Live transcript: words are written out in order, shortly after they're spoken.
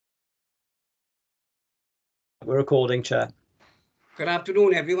We're recording, Chair. Good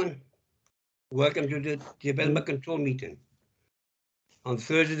afternoon, everyone. Welcome to the Development Control meeting on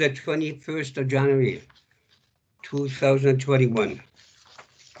Thursday, the 21st of January, 2021.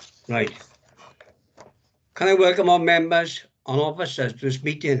 Right. Can I welcome all members and officers to this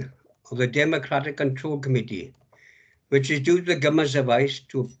meeting of the Democratic Control Committee, which is due to the government's advice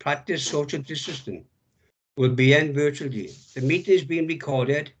to practice social distancing, will be end virtually. The meeting is being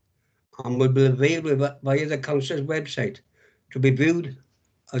recorded and will be available via the Council's website to be viewed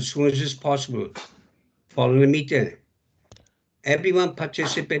as soon as is possible following the meeting. Everyone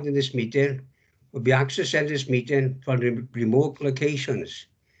participating in this meeting will be accessing this meeting from remote locations.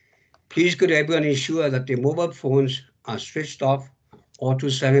 Please could everyone ensure that their mobile phones are switched off or to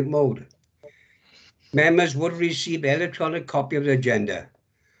silent mode. Members would receive an electronic copy of the agenda.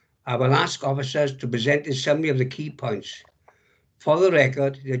 I will ask officers to present a summary of the key points. For the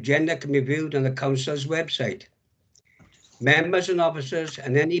record, the agenda can be viewed on the Council's website. Members and officers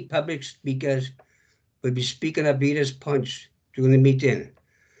and any public speakers will be speaking at various points during the meeting,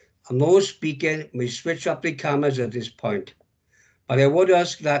 and those speaking may switch off the cameras at this point. But I would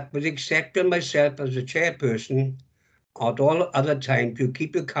ask that, with the exception of myself as the chairperson, at all other times you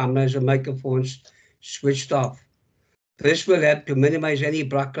keep your cameras and microphones switched off. This will help to minimize any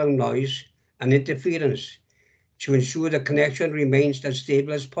background noise and interference to ensure the connection remains as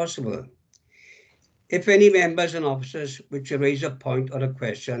stable as possible. If any members and officers wish to raise a point or a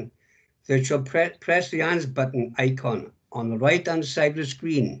question, they shall press the hands button icon on the right-hand side of the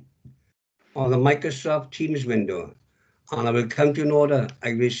screen on the Microsoft Teams window, and I will count in order I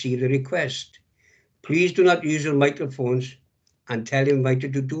receive the request. Please do not use your microphones until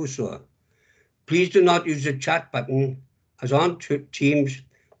invited to do so. Please do not use the chat button, as on Teams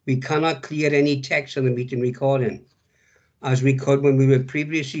we cannot clear any text on the meeting recording, as we could when we were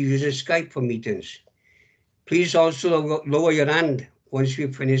previously using Skype for meetings. Please also lower your hand once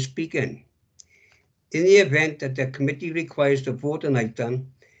you finish speaking. In the event that the committee requires to vote an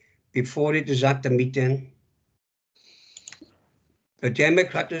item before it is at the meeting, the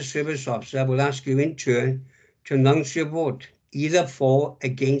Democratic Service Officer will ask you in turn to announce your vote, either for,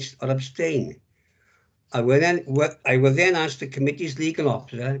 against, or abstain. I will then ask the committee's legal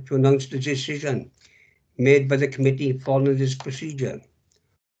officer to announce the decision made by the committee following this procedure.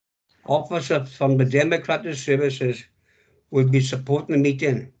 Officers from the Democratic Services will be supporting the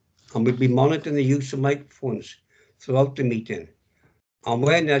meeting and will be monitoring the use of microphones throughout the meeting, and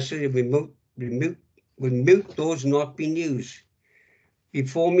where necessary will mute those not being used.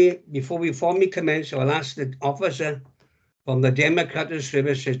 Before we formally commence, I will ask the officer from the Democratic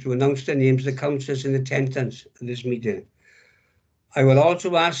Services to announce the names of the councillors in attendance at this meeting. I will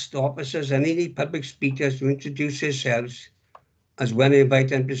also ask the officers and any public speakers to introduce themselves as when I invite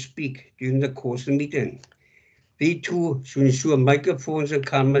them to speak during the course of the meeting. These two should ensure microphones and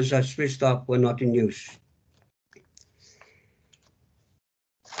cameras are switched off when not in use.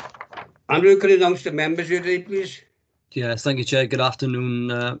 Andrew, could you announce the members here today, please? Yes, thank you, Chair. Good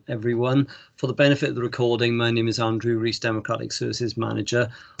afternoon, everyone. For the benefit of the recording, my name is Andrew Rees, Democratic Services Manager.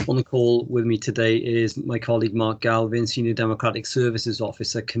 On the call with me today is my colleague Mark Galvin, Senior Democratic Services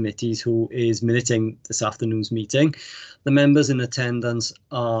Officer Committees, who is minuting this afternoon's meeting. The members in attendance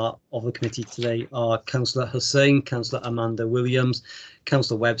of the committee today are Councillor Hussain, Councillor Amanda Williams,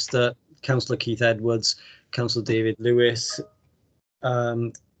 Councillor Webster, Councillor Keith Edwards, Councillor David Lewis,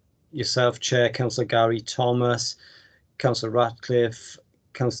 yourself, Chair, Councillor Gary Thomas, Councillor Ratcliffe,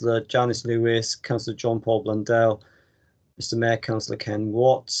 Councillor Janice Lewis, Councillor John Paul Blundell, Mr Mayor, Councillor Ken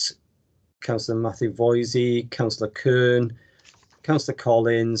Watts, Councillor Matthew Voisey, Councillor Kern, Councillor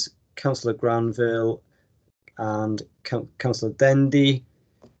Collins, Councillor Granville, and Councillor Dendy,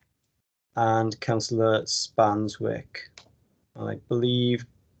 and Councillor Spanswick. And I believe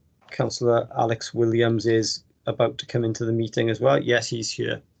Councillor Alex Williams is about to come into the meeting as well. Yes, he's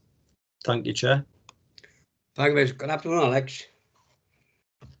here. Thank you, Chair. Thank you very much. Good afternoon, Alex.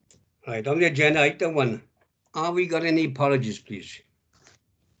 Right, on the agenda, item 1. Have we got any apologies, please?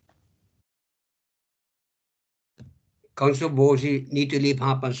 Councillor Voisey need to leave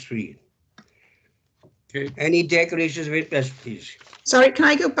 3:30. Okay. Any declarations of interest, please? Sorry, can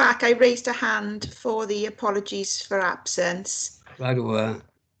I go back? I raised a hand for the apologies for absence. Right over.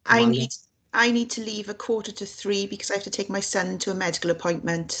 I need to leave 2:45 because I have to take my son to a medical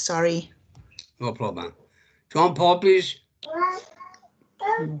appointment. Sorry. No problem. John Paul, please.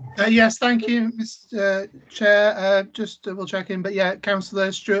 Yes, thank you, Mr. Chair. Just double checking, but yeah, Councillor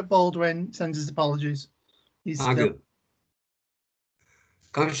Stuart Baldwin sends his apologies. Thank you.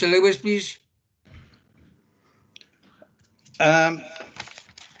 Councillor Lewis, please.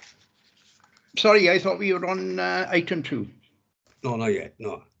 Sorry, I thought we were on item 2. No, not yet,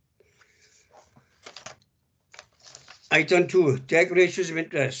 no. Item 2, declarations of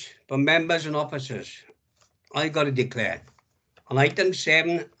interest for members and officers. I got to declare. On item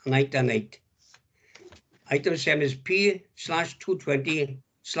 7 and item 8. Item 7 is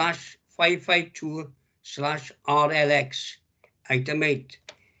P/220/552/RLX. Item 8,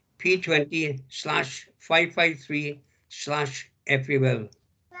 P20/553/FUL.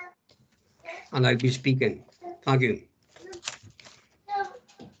 And I'll be speaking. Thank you.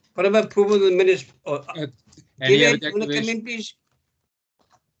 What about approval of the minutes? Any other David, want to come in, declaration? please?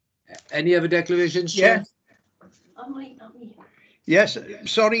 Any other declarations, Chair? Yes,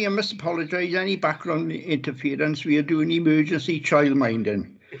 sorry, I must apologise. Any background interference, we are doing emergency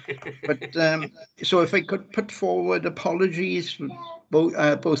childminding. But so if I could put forward apologies for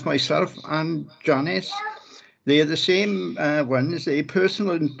both myself and Janice. They are the same ones, a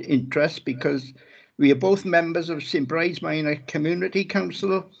personal interest, because we are both members of St Bride's Minor Community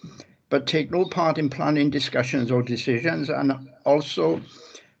Council, but take no part in planning discussions or decisions. And also,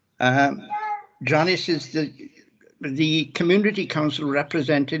 Janice is the Community Council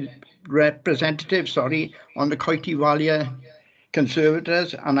representative, on the Coity Walia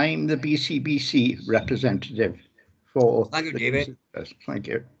Conservators, and I'm the BCBC representative for. Thank you, David. Thank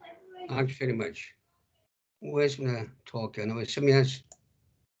you. Thanks very much. Where's my talk? I know somebody else.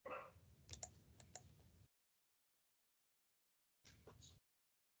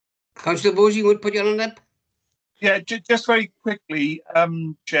 Councillor Bose, you would put your hand up? Yeah, just very quickly,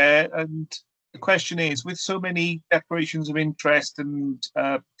 Chair, and the question is, with so many declarations of interest and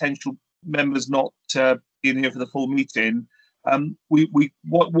potential members not being here for the full meeting,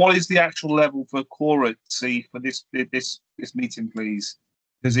 what is the actual level for quorum-see for this meeting, please?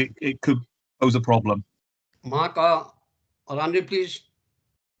 Because it could pose a problem. Mark or Andrew, please.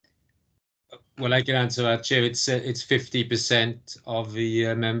 Well, I can answer that, Chair. It's 50% of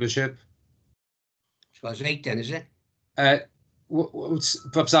the membership. So that's 8 then, is it?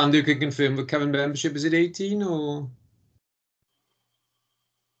 Perhaps Andrew can confirm the current membership. Is it 18 or?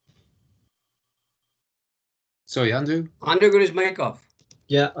 Sorry, Andrew. Andrew got his mic off.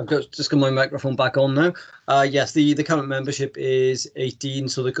 Yeah, I've just got my microphone back on now. Yes, the current membership is 18,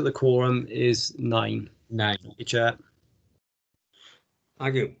 so the quorum is 9. 9. Chair.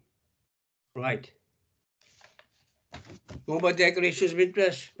 Thank you. Right. No more declarations of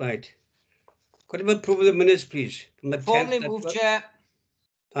interest. Right. Could I approve the minutes, please? From the Formally 10th move, Chair.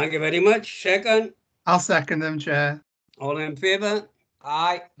 Thank you very much. Second. I'll second them, Chair. All in favour?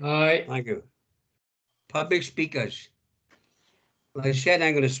 Aye. Aye. Thank you. Public speakers. Like I said,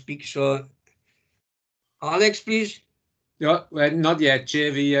 I'm going to speak, so Alex, please. Yeah, well, not yet,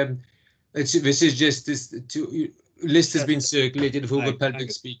 Chair. This is just this list has been circulated of who the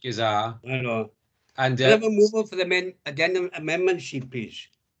public speakers are. I know. And Can I have a mover for the addendum amendment sheet, please?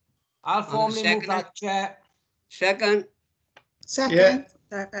 I'll formally move that, Chair. Second. Second. Yeah.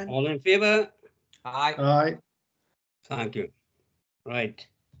 Second. All in favour? Aye. Aye. Thank you. Right.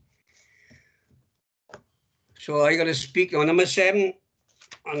 So I got to speak on number 7,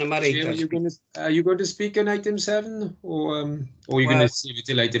 on number 8. Chair, are you going to speak on item 7, or are you going to save it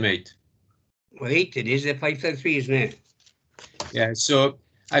till item 8? Well, 8 it is, the 533, isn't it? Yeah, so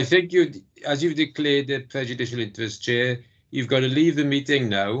I think as you've declared the prejudicial interest, Chair, you've got to leave the meeting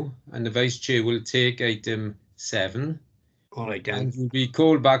now, and the Vice Chair will take item 7. All right, then. And you'll be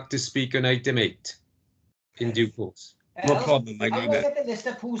called back to speak on item 8 in due course. No problem, I I'll agree look with at the list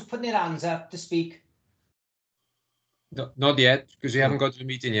of who's putting their hands up to speak. Not yet, because we haven't got to the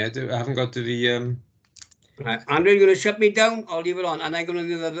meeting yet. I haven't got to the... Right. Andrew, you're going to shut me down? I'll leave it on, and I'm going to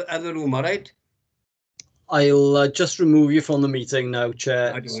do the other room, all right? I'll just remove you from the meeting now,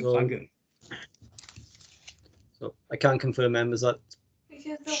 Chair. Thank you. So I can confirm, members, that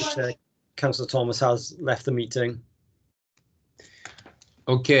Councillor Thomas has left the meeting.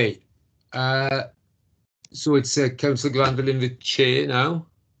 Okay. So it's Councillor Glanville in the chair now.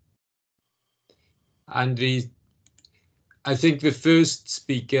 And I think the first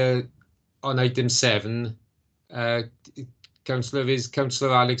speaker on item 7, Councillor is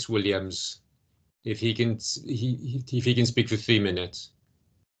Councillor Alex Williams. If he can speak for 3 minutes.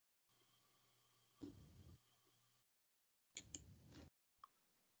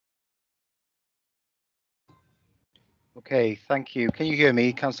 Okay, thank you. Can you hear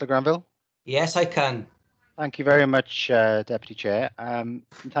me, Councillor Granville? Yes, I can. Thank you very much, Deputy Chair. And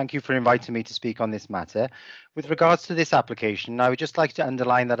thank you for inviting me to speak on this matter. With regards to this application, I would just like to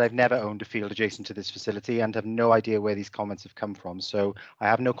underline that I've never owned a field adjacent to this facility and have no idea where these comments have come from. So I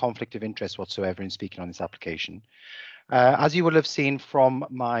have no conflict of interest whatsoever in speaking on this application. As you will have seen from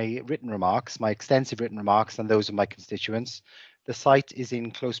my written remarks, my extensive written remarks and those of my constituents, the site is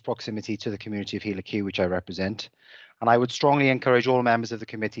in close proximity to the community of Heelakew, which I represent, and I would strongly encourage all members of the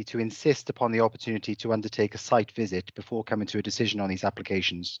committee to insist upon the opportunity to undertake a site visit before coming to a decision on these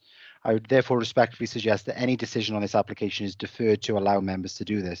applications. I would therefore respectfully suggest that any decision on this application is deferred to allow members to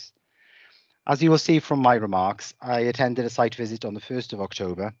do this. As you will see from my remarks, I attended a site visit on the 1st of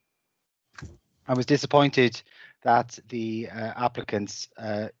October. I was disappointed that the applicants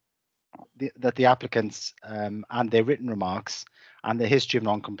and their written remarks and their history of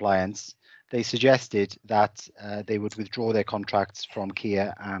non-compliance, they suggested that they would withdraw their contracts from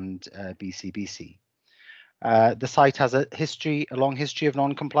Kia and BCBC. The site has a long history of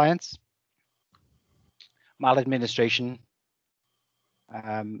non-compliance, maladministration.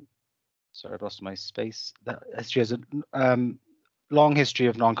 Sorry, I've lost my space. The history has a long history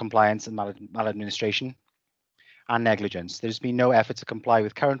of non-compliance and maladministration and negligence. There's been no effort to comply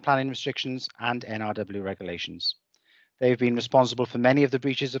with current planning restrictions and NRW regulations. They've been responsible for many of the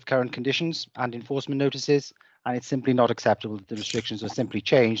breaches of current conditions and enforcement notices, and it's simply not acceptable that the restrictions are simply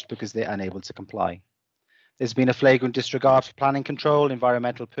changed because they're unable to comply. There's been a flagrant disregard for planning control,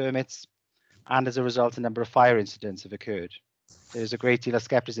 environmental permits, and as a result, a number of fire incidents have occurred. There's a great deal of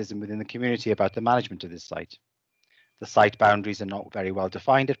skepticism within the community about the management of this site. The site boundaries are not very well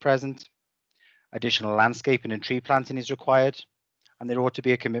defined at present. Additional landscaping and tree planting is required, and there ought to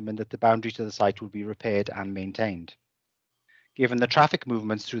be a commitment that the boundaries of the site will be repaired and maintained. Given the traffic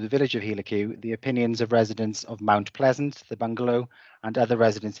movements through the village of Heelakew, the opinions of residents of Mount Pleasant, the bungalow, and other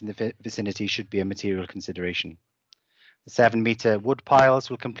residents in the vicinity should be a material consideration. The 7-metre wood piles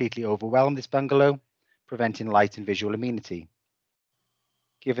will completely overwhelm this bungalow, preventing light and visual amenity.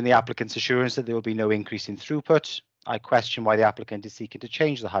 Given the applicant's assurance that there will be no increase in throughput, I question why the applicant is seeking to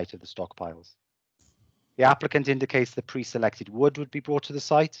change the height of the stockpiles. The applicant indicates that pre-selected wood would be brought to the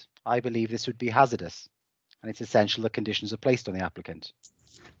site. I believe this would be hazardous, and it's essential that conditions are placed on the applicant.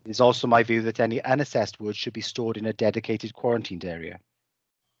 It is also my view that any unassessed wood should be stored in a dedicated quarantined area.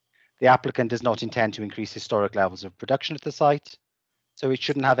 The applicant does not intend to increase historic levels of production at the site, so it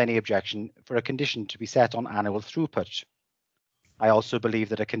shouldn't have any objection for a condition to be set on annual throughput. I also believe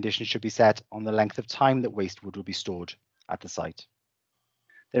that a condition should be set on the length of time that waste wood will be stored at the site.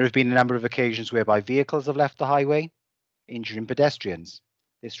 There have been a number of occasions whereby vehicles have left the highway, injuring pedestrians.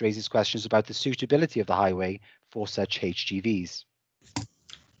 This raises questions about the suitability of the highway for such HGVs.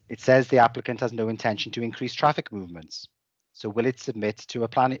 It says the applicant has no intention to increase traffic movements. So will it submit to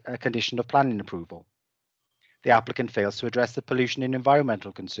a condition of planning approval? The applicant fails to address the pollution and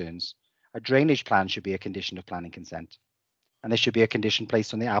environmental concerns. A drainage plan should be a condition of planning consent. And there should be a condition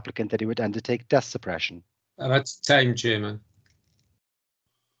placed on the applicant that he would undertake dust suppression. That's time, Chairman.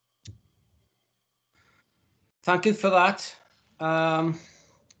 Thank you for that.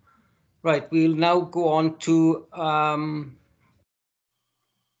 Right, we'll now go on to,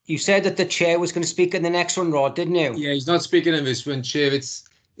 you said that the chair was going to speak in the next one, Rod, didn't you? Yeah, he's not speaking in this one, Chair.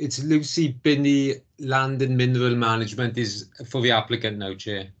 It's Lucy Binney, Land and Mineral Management is for the applicant now,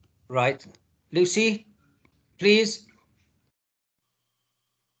 Chair. Right. Lucy, please.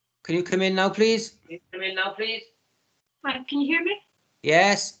 Can you come in now, please? Right, can you hear me?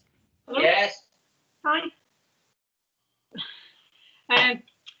 Yes. Hello? Yes. Hi.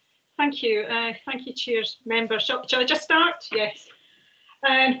 Thank you, Chair's members. Shall I just start? Yes.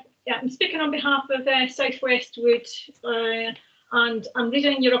 Yeah, I'm speaking on behalf of South West Wood, and I'm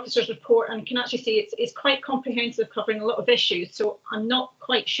reading your officer's report and can actually see it's quite comprehensive, covering a lot of issues. So I'm not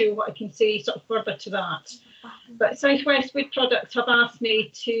quite sure what I can say sort of further to that. But South West Wood Products have asked me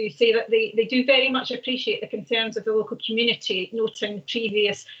to say that they do very much appreciate the concerns of the local community, noting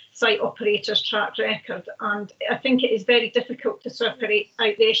previous site operators' track record. And I think it is very difficult to separate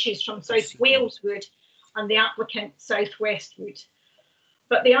out the issues from South Wales Wood and the applicant South West Wood.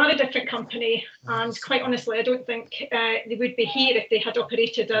 But they are a different company, and quite honestly, I don't think they would be here if they had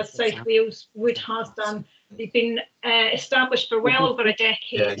operated as South Wales Wood has done. They've been established for well over a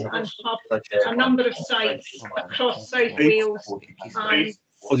decade and have a number of sites across South Wales and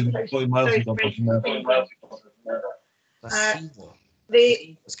South England. They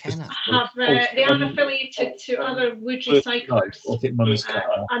are affiliated to other wood recyclers,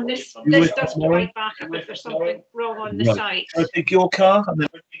 and this does provide backup if there's something wrong on the site. Can I take your car?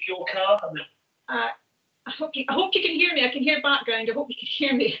 I hope you can hear me. I can hear background. I hope you can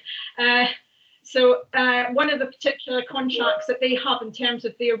hear me. So one of the particular contracts that they have in terms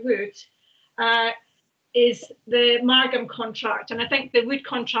of their wood is the Margam contract, and I think the wood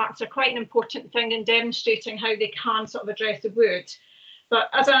contracts are quite an important thing in demonstrating how they can sort of address the wood. But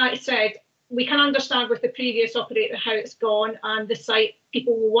as I said, we can understand with the previous operator how it's gone, and the site,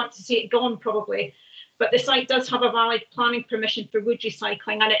 people will want to see it gone probably. But the site does have a valid planning permission for wood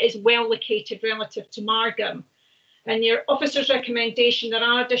recycling, and it is well located relative to Margam. And your officer's recommendation, there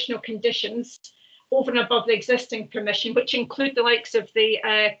are additional conditions over and above the existing permission, which include the likes of the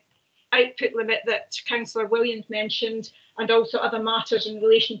output limit that Councillor Williams mentioned, and also other matters in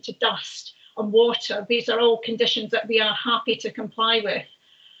relation to dust and water. These are all conditions that we are happy to comply with.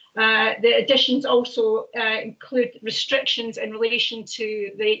 The additions also include restrictions in relation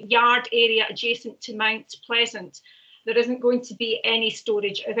to the yard area adjacent to Mount Pleasant. There isn't going to be any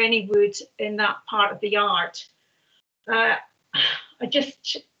storage of any wood in that part of the yard. I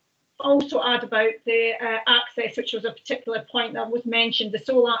just also add about the access, which was a particular point that was mentioned. The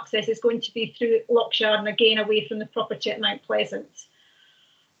sole access is going to be through Lockshire and again away from the property at Mount Pleasant.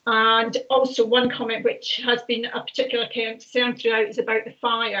 And also one comment which has been a particular concern throughout is about the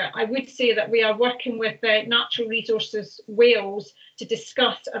fire. I would say that we are working with Natural Resources Wales to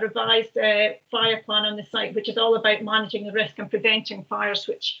discuss a revised fire plan on the site, which is all about managing the risk and preventing fires,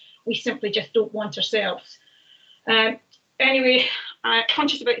 which we simply just don't want ourselves. Anyway,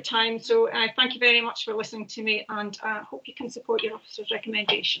 conscious about the time, so thank you very much for listening to me, and I hope you can support your officer's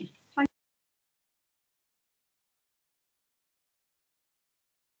recommendation. Thank you.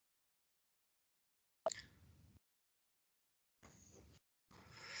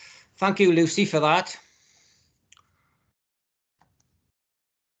 Thank you, Lucy, for that.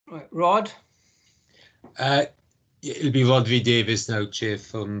 Right, Rod? It'll be Rodri Davis now, Chair,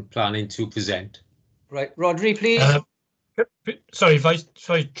 from Planning to present. Right, Rodri, please. Sorry, Vice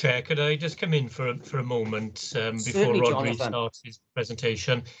Chair, could I just come in for a moment before Rodri starts his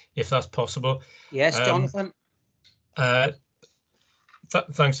presentation, if that's possible? Yes, Jonathan. Thanks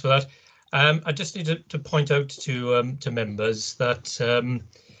for that. I just need to point out to members that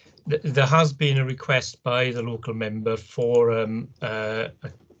there has been a request by the local member for a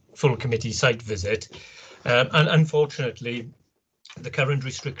full committee site visit, and unfortunately the current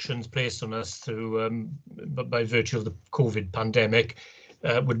restrictions placed on us through by virtue of the COVID pandemic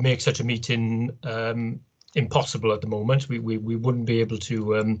would make such a meeting impossible at the moment. We wouldn't be able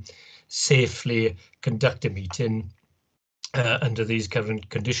to safely conduct a meeting under these current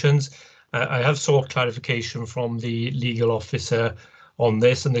conditions. I have sought clarification from the legal officer on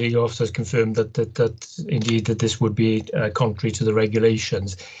this, and the legal officer has confirmed that indeed that this would be contrary to the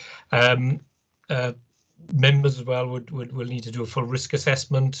regulations. Members as well will need to do a full risk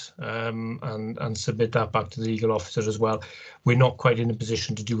assessment and submit that back to the legal officer as well. We're not quite in a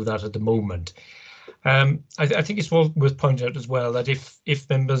position to do that at the moment. I think it's worth pointing out as well that if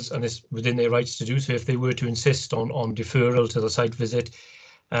members, and it's within their rights to do so, if they were to insist on deferral to the site visit,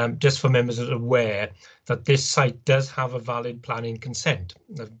 just for members that are aware that this site does have a valid planning consent.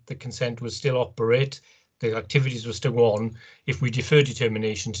 The consent will still operate, the activities will still go on. If we defer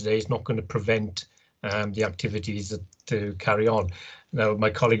determination today, it's not going to prevent the activities to carry on. Now, my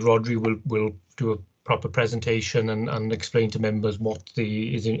colleague Rodri will do a proper presentation and explain to members what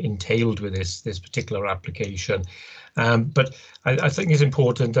is entailed with this particular application. But I think it's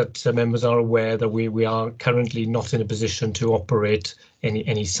important that members are aware that we are currently not in a position to operate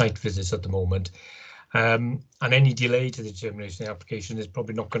any site visits at the moment. And any delay to the determination of the application is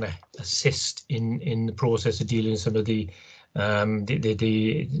probably not going to assist in the process of dealing with some of the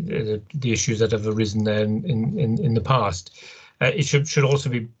issues that have arisen there in the past. It should also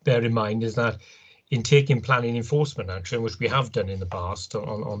be bear in mind is that in taking planning enforcement action, which we have done in the past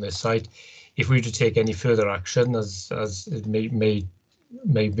on this site, if we were to take any further action as it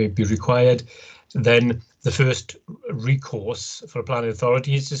may be required, then the first recourse for a planning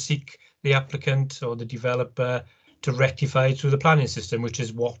authority is to seek the applicant or the developer to rectify through the planning system, which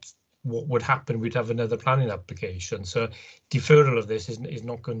is what would happen. We'd have another planning application. So deferral of this is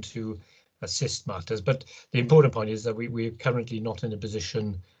not going to assist matters. But the important point is that we're currently not in a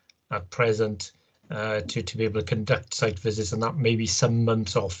position at present to be able to conduct site visits, and that may be some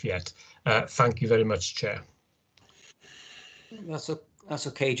months off yet. Thank you very much, Chair. That's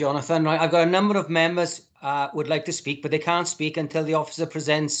okay, Jonathan. Right, I've got a number of members would like to speak, but they can't speak until the officer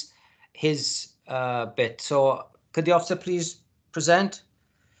presents his bit. So could the officer please present?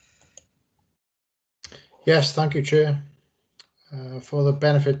 Yes, thank you, Chair. For the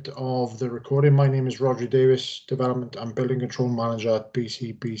benefit of the recording, my name is Rodri Davis, Development and Building Control Manager at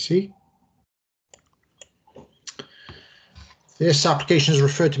BCBC. This application is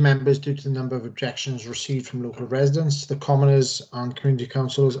referred to members due to the number of objections received from local residents, the commoners and community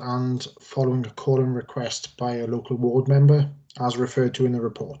councillors, and following a call-in request by a local ward member, as referred to in the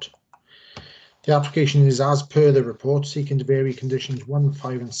report. The application is as per the report, seeking to vary conditions 1,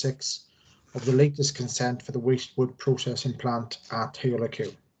 5 and 6 of the latest consent for the waste wood processing plant at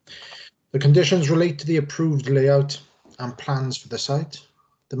Heolacew. The conditions relate to the approved layout and plans for the site,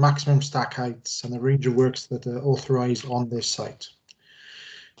 the maximum stack heights and the range of works that are authorised on this site.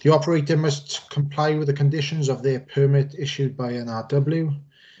 The operator must comply with the conditions of their permit issued by NRW,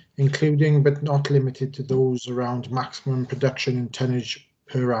 including but not limited to those around maximum production in tonnage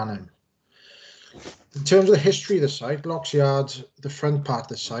per annum. In terms of the history of the site, Lochs Yard, the front part of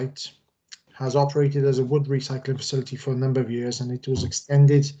the site, has operated as a wood recycling facility for a number of years, and it was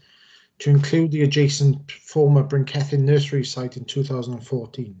extended to include the adjacent former Brinkethin nursery site in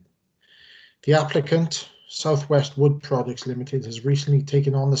 2014. The applicant, Southwest Wood Products Limited, has recently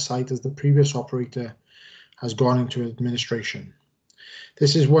taken on the site as the previous operator has gone into administration.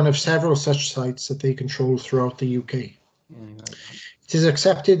 This is one of several such sites that they control throughout the UK. It is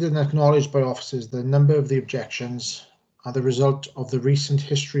accepted and acknowledged by officers that a number of the objections are the result of the recent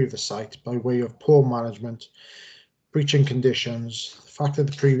history of the site by way of poor management, breaching conditions, the fact that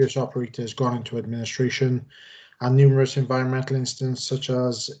the previous operator has gone into administration, and numerous environmental incidents such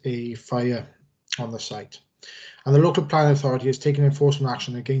as a fire on the site. And the local planning authority has taken enforcement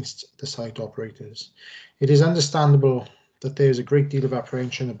action against the site operators. It is understandable that there is a great deal of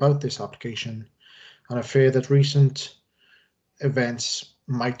apprehension about this application and a fear that recent events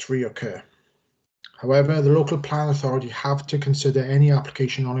might reoccur. However, the local planning authority have to consider any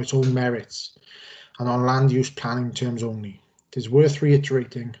application on its own merits and on land use planning terms only. It is worth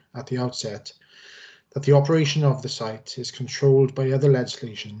reiterating at the outset that the operation of the site is controlled by other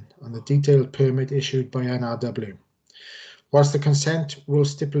legislation and the detailed permit issued by NRW. Whilst the consent will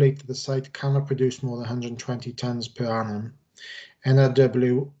stipulate that the site cannot produce more than 120 tonnes per annum,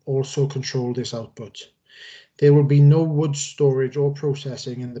 NRW also control this output. There will be no wood storage or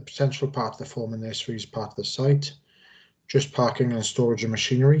processing in the potential part of the former nurseries part of the site, just parking and storage of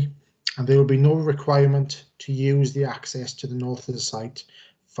machinery, and there will be no requirement to use the access to the north of the site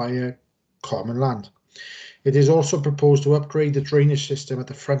via common land. It is also proposed to upgrade the drainage system at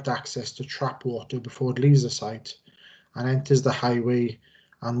the front access to trap water before it leaves the site and enters the highway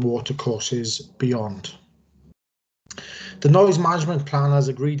and water courses beyond. The noise management plan, as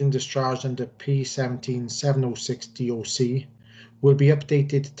agreed and discharged under P17706 DOC, will be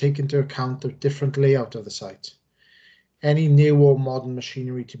updated to take into account the different layout of the site, any new or modern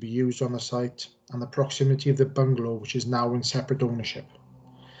machinery to be used on the site, and the proximity of the bungalow, which is now in separate ownership.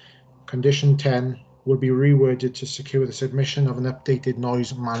 Condition 10 will be reworded to secure the submission of an updated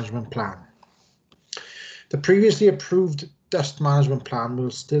noise management plan. The previously approved dust management plan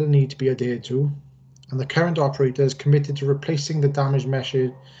will still need to be adhered to, and the current operator is committed to replacing the damaged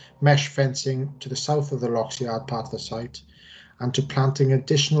mesh fencing to the south of the Lochs Yard part of the site and to planting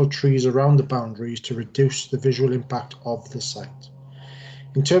additional trees around the boundaries to reduce the visual impact of the site.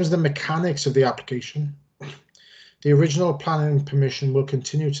 In terms of the mechanics of the application, the original planning permission will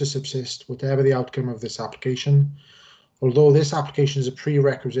continue to subsist whatever the outcome of this application, although this application is a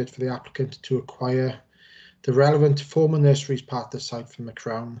prerequisite for the applicant to acquire the relevant former nurseries part of the site from the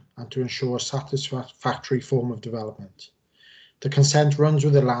Crown and to ensure a satisfactory form of development. The consent runs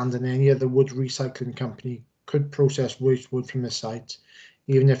with the land, and any other wood recycling company could process waste wood from the site,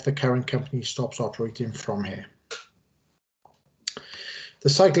 even if the current company stops operating from here. The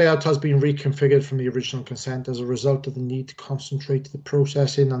site layout has been reconfigured from the original consent as a result of the need to concentrate the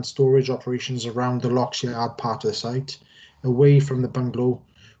processing and storage operations around the Lochs Yard part of the site, away from the bungalow,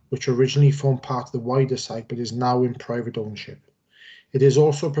 which originally formed part of the wider site but is now in private ownership. It is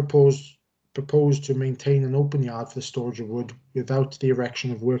also proposed to maintain an open yard for the storage of wood without the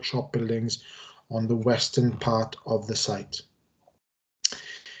erection of workshop buildings on the western part of the site.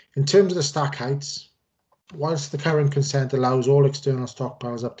 In terms of the stack heights, whilst the current consent allows all external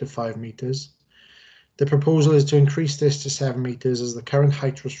stockpiles up to 5 metres, the proposal is to increase this to 7 metres as the current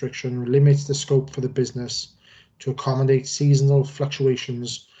height restriction limits the scope for the business to accommodate seasonal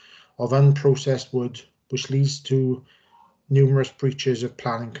fluctuations of unprocessed wood, which leads to numerous breaches of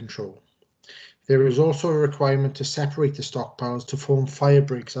planning control. There is also a requirement to separate the stockpiles to form fire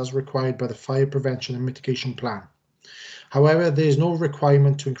breaks as required by the Fire Prevention and Mitigation Plan. However, there is no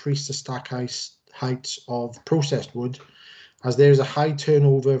requirement to increase the stack heights of processed wood, as there is a high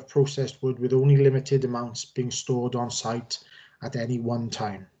turnover of processed wood with only limited amounts being stored on site at any one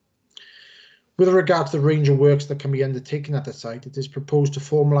time. With regard to the range of works that can be undertaken at the site, it is proposed to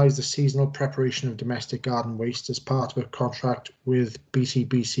formalise the seasonal preparation of domestic garden waste as part of a contract with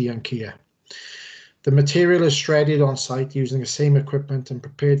BCBC and Kia. The material is shredded on site using the same equipment and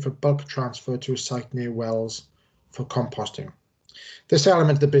prepared for bulk transfer to a site near Wells for composting. This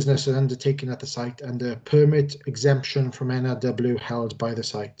element of the business is undertaken at the site under a permit exemption from NRW held by the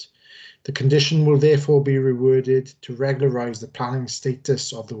site. The condition will therefore be reworded to regularise the planning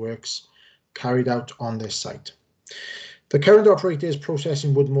status of the works carried out on this site. The current operator is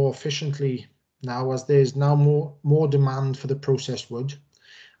processing wood more efficiently now, as there is now more demand for the processed wood,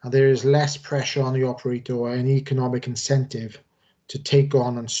 and there is less pressure on the operator or any economic incentive to take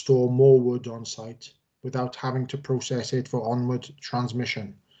on and store more wood on site without having to process it for onward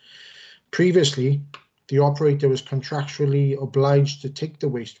transmission. Previously, the operator was contractually obliged to take the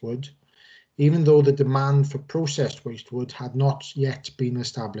waste wood, even though the demand for processed waste wood had not yet been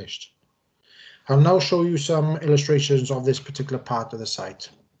established. I'll now show you some illustrations of this particular part of the site.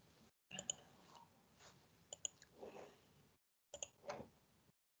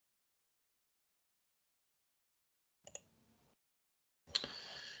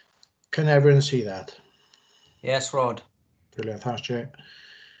 Can everyone see that? Yes, Rod. Brilliant, thanks, Chair.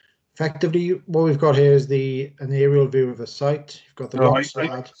 Effectively, what we've got here is an aerial view of the site. You've got the locks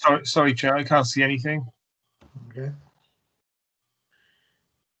yard. Sorry, Chair, I can't see anything. Okay.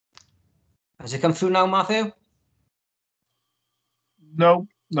 Has it come through now, Matthew? No.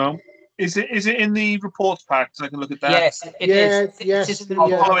 Is it in the reports pack so I can look at that? Yes, it is. Yes. I'll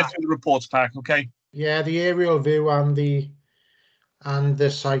follow it through the reports pack, okay? Yeah, the aerial view and the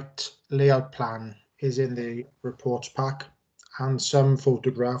site layout plan is in the reports pack, and some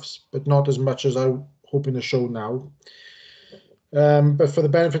photographs, but not as much as I'm hoping to show now. But for the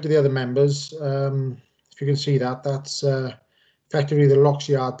benefit of the other members, if you can see that, that's effectively the Locks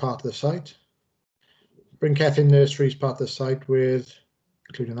Yard part of the site. Brinkethin Nurseries part of the site,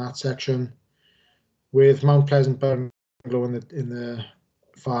 including that section, with Mount Pleasant Bungalow in the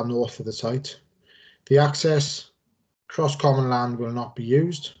far north of the site. The access cross common land will not be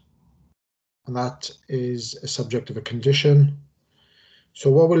used, and that is a subject of a condition. So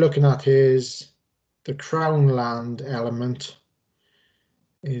what we're looking at here is the crown land element.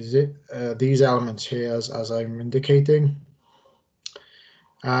 Is it these elements here as I'm indicating,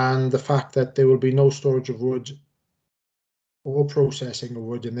 and the fact that there will be no storage of wood or processing of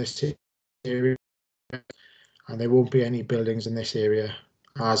wood in this area, and there won't be any buildings in this area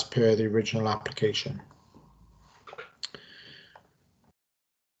as per the original application.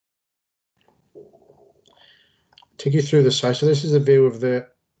 Take you through the site. So this is a view of the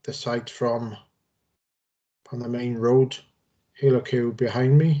site from the main road. Halo Q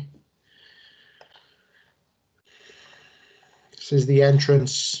behind me. This is the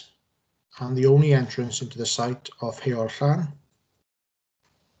entrance and the only entrance into the site of Heol Llan.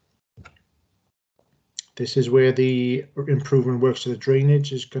 This is where the improvement works to the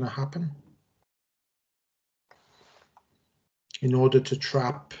drainage is going to happen in order to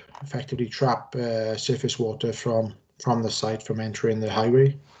effectively trap surface water from the site from entering the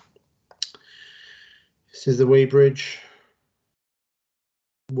highway. This is the weighbridge,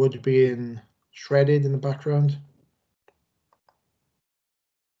 wood being shredded in the background.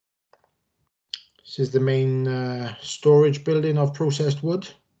 This is the main storage building of processed wood,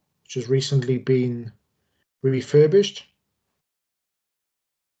 which has recently been refurbished.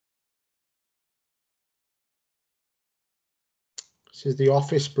 This is the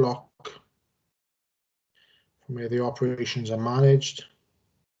office block from where the operations are managed.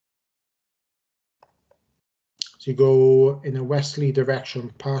 So you go in a westerly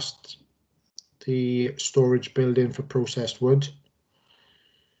direction past the storage building for processed wood.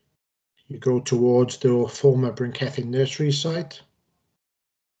 You go towards the former Brinkethin Nursery site.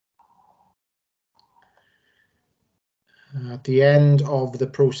 At the end of the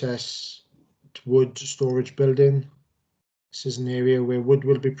processed wood storage building, this is an area where wood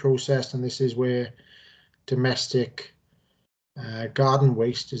will be processed, and this is where domestic garden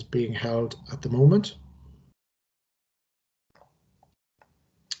waste is being held at the moment.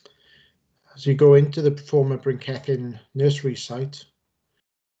 As you go into the former Brinkethin Nursery site,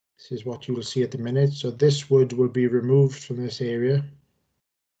 this is what you will see at the minute. So this wood will be removed from this area,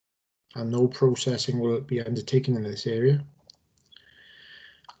 and no processing will be undertaken in this area.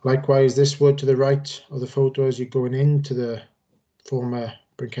 Likewise, this wood to the right of the photo as you're going into the former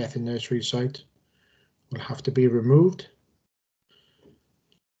Brinkethin Nursery site will have to be removed.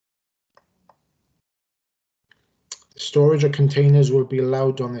 The storage of containers will be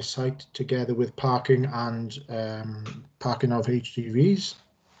allowed on this site together with parking and parking of HGVs.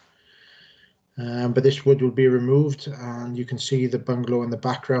 But this wood will be removed, and you can see the bungalow in the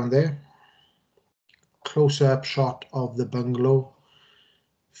background there. Close-up shot of the bungalow,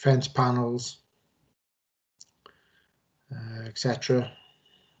 fence panels, etc.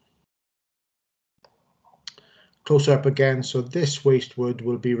 Close up again, so this waste wood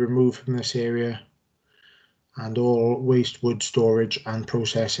will be removed from this area, and all waste wood storage and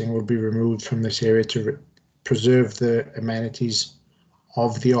processing will be removed from this area to preserve the amenities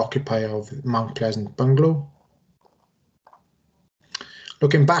of the occupier of Mount Pleasant Bungalow.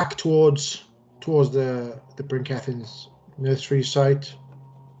 Looking back towards the Brinkethins nursery site,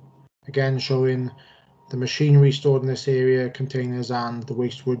 again showing the machinery stored in this area, containers and the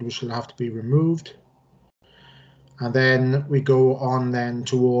waste wood which will have to be removed. And then we go on then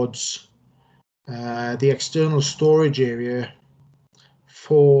towards the external storage area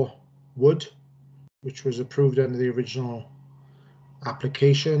for wood, which was approved under the original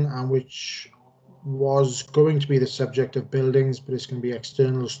application and which was going to be the subject of buildings, but it's going to be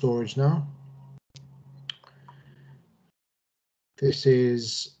external storage now. This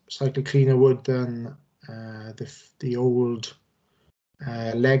is slightly cleaner wood than the old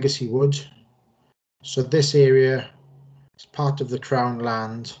legacy wood. So this area is part of the Crown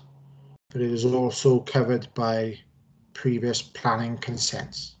land, but it is also covered by previous planning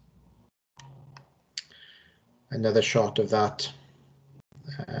consents. Another shot of that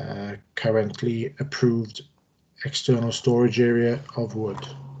currently approved external storage area of wood.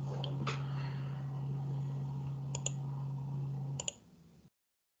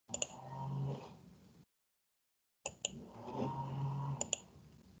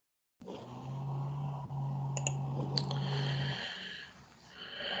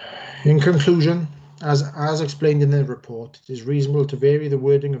 In conclusion, as explained in the report, it is reasonable to vary the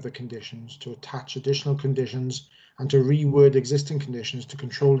wording of the conditions, to attach additional conditions, and to reword existing conditions to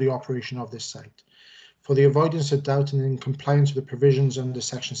control the operation of this site. For the avoidance of doubt and in compliance with the provisions under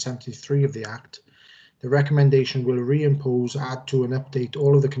Section 73 of the Act, the recommendation will reimpose, add to and update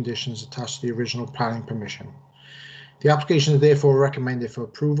all of the conditions attached to the original planning permission. The application is therefore recommended for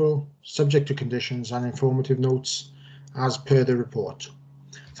approval, subject to conditions and informative notes as per the report.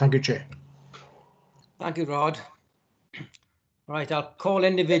 Thank you, Chair. Thank you, Rod. Right, I'll call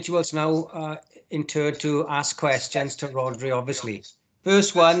individuals now in turn to ask questions to Rhodri, obviously.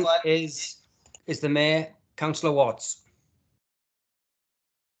 First one is the Mayor, Councillor Watts.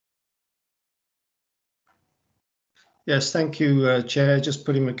 Yes, thank you, Chair. Just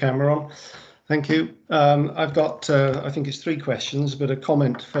putting my camera on. Thank you. I've got, I think it's 3 questions, but a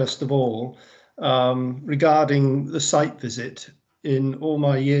comment first of all regarding the site visit. In all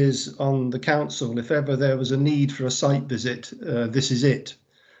my years on the council, if ever there was a need for a site visit, this is it.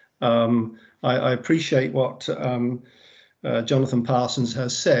 I appreciate what Jonathan Parsons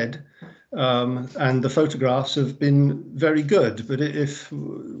has said, and the photographs have been very good, but if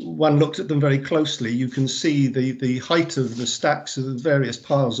one looked at them very closely, you can see the height of the stacks of the various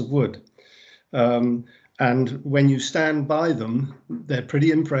piles of wood. And when you stand by them, they're pretty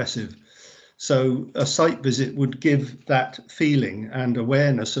impressive. So a site visit would give that feeling and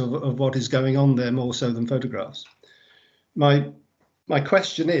awareness of what is going on there more so than photographs. My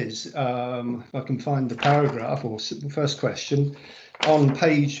question is, if I can find the paragraph or the first question, on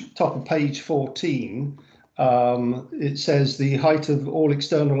top of page 14, it says the height of all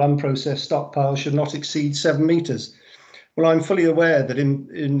external unprocessed stockpiles should not exceed 7 metres. Well, I'm fully aware that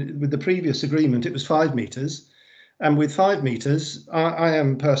with the previous agreement, it was 5 metres. And with 5 metres, I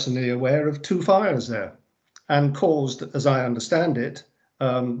am personally aware of 2 fires there, and caused, as I understand it,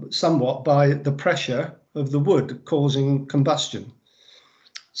 somewhat by the pressure of the wood causing combustion.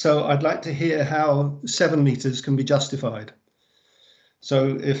 So I'd like to hear how 7 metres can be justified.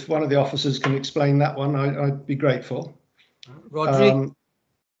 So if one of the officers can explain that one, I'd be grateful. Rhodri?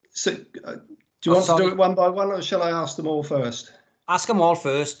 So, do you want to do it one by one, or shall I ask them all first? Ask them all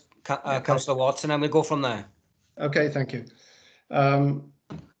first, Councillor Watts, and then we'll go from there. Okay, thank you. And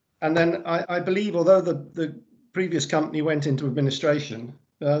then I believe, although the previous company went into administration,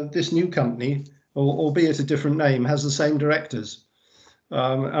 this new company, albeit a different name, has the same directors.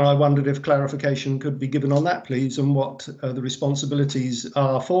 And I wondered if clarification could be given on that, please, and what the responsibilities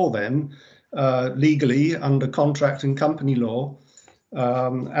are for them legally under contract and company law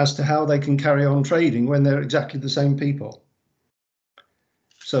as to how they can carry on trading when they're exactly the same people.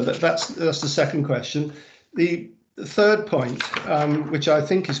 So that's the second question. The third point, which I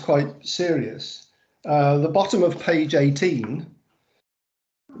think is quite serious, the bottom of page 18,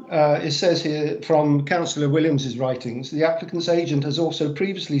 it says here from Councillor Williams's writings, the applicant's agent has also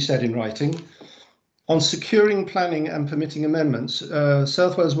previously said in writing, on securing planning and permitting amendments,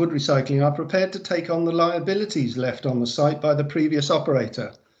 South Wales Wood Recycling are prepared to take on the liabilities left on the site by the previous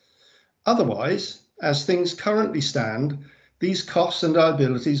operator. Otherwise, as things currently stand, these costs and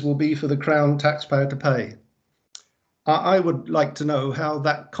liabilities will be for the Crown taxpayer to pay. I would like to know how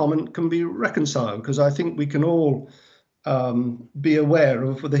that comment can be reconciled, because I think we can all be aware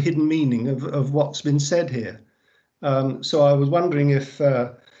of the hidden meaning of what's been said here. So I was wondering if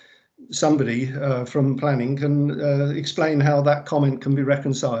somebody from planning can explain how that comment can be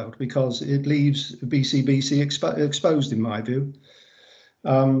reconciled, because it leaves BCBC exposed in my view.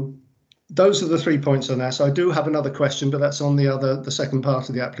 Those are the 3 points on that. So I do have another question, but that's on the second part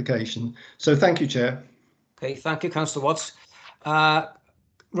of the application. So thank you, Chair. Okay, thank you, Councillor Watts.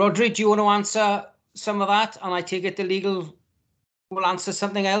 Rodri, do you want to answer some of that? And I take it the legal will answer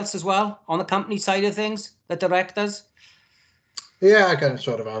something else as well on the company side of things, the directors? Yeah, I can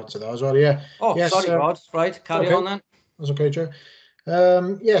sort of answer that as well, yeah. Oh, yes, sorry, Rod. Right, carry on then. That's okay, Chair.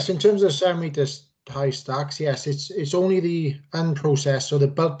 Yes, in terms of 7 metre high stacks, yes, it's only the unprocessed, so the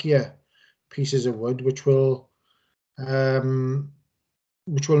bulkier pieces of wood which will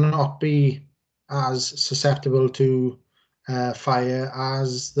not be as susceptible to fire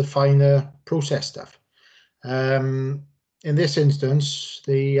as the finer processed stuff. In this instance,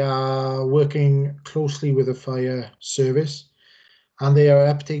 they are working closely with the fire service, and they are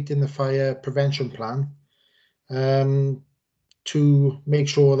updating the fire prevention plan to make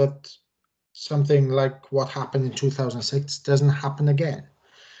sure that something like what happened in 2006 doesn't happen again.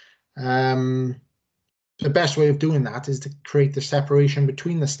 The best way of doing that is to create the separation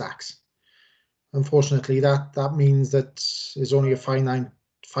between the stacks. Unfortunately, that means that there's only a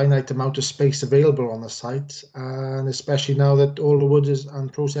finite amount of space available on the site, and especially now that all the wood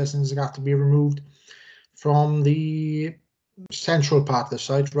and processing has got to be removed from the central part of the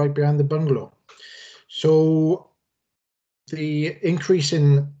site, right behind the bungalow. So the increase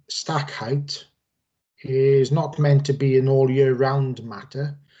in stack height is not meant to be an all year round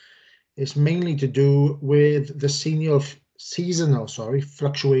matter. It's mainly to do with the seasonal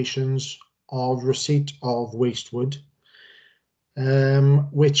fluctuations of receipt of waste wood,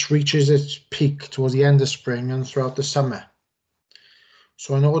 which reaches its peak towards the end of spring and throughout the summer.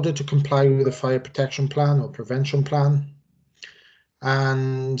 So in order to comply with the fire protection plan or prevention plan,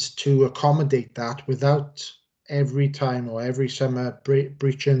 and to accommodate that without every time or every summer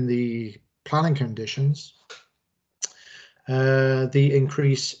breaching the planning conditions, the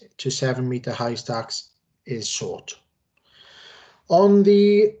increase to 7 metre high stacks is sought. On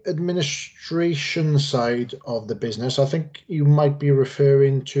the administration side of the business, I think you might be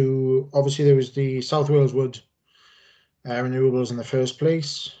referring to, obviously there was the South Wales Wood Renewables in the first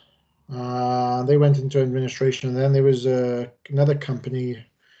place. They went into administration, and then there was another company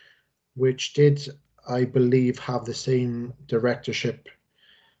which did, I believe, have the same directorship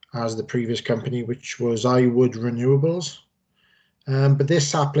as the previous company, which was iWood Renewables. But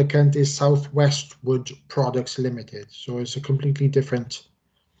this applicant is Southwest Wood Products Limited, so it's a completely different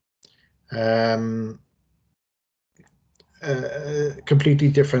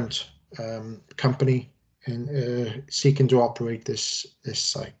company in seeking to operate this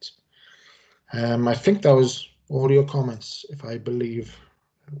site. I think that was all your comments, if I believe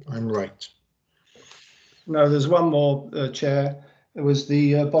I'm right. No, there's one more, Chair. It was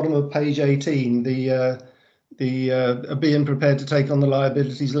the bottom of page 18, the being prepared to take on the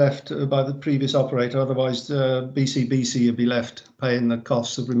liabilities left by the previous operator, otherwise BCBC would be left paying the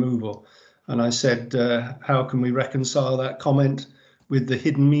costs of removal. And I said, how can we reconcile that comment with the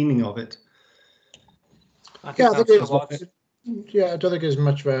hidden meaning of it? I don't think there's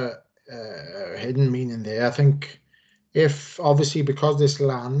much of a hidden meaning there. I think if obviously because this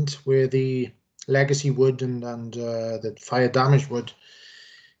land where the legacy wood and the fire damaged wood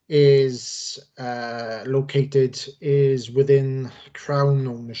is located is within Crown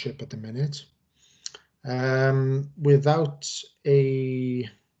ownership at the minute, without a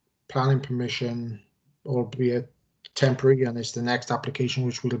planning permission, albeit temporary, and it's the next application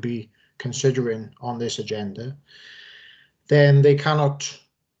which we'll be considering on this agenda, then they cannot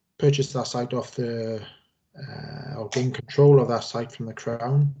purchase that site off the or gain control of that site from the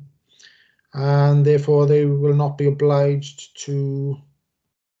Crown, and therefore they will not be obliged to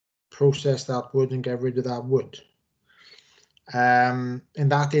process that wood and get rid of that wood. In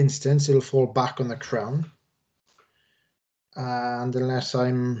that instance, it'll fall back on the Crown, and unless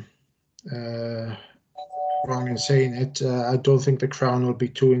I'm wrong in saying it, I don't think the Crown will be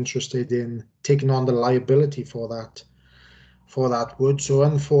too interested in taking on the liability for that wood. So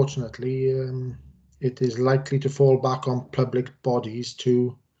unfortunately, it is likely to fall back on public bodies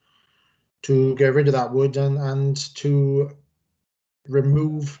to get rid of that wood and to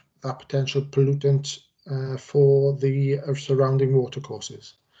remove that potential pollutant for the surrounding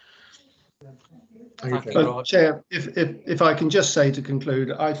watercourses. Chair, if I can just say to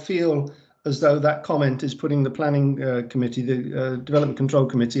conclude, I feel as though that comment is putting the planning committee, the development control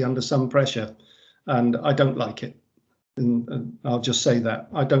committee, under some pressure, and I don't like it. And I'll just say that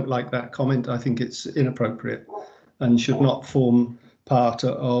I don't like that comment. I think it's inappropriate. and should not form part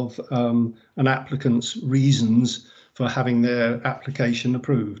of an applicant's reasons for having their application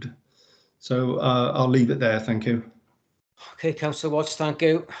approved. So I'll leave it there. Thank you. Okay, Councillor Watts, thank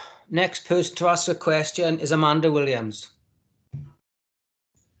you. Next person to ask a question is Amanda Williams.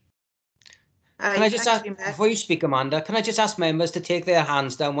 Can I just ask, before you speak, Amanda, can I just ask members to take their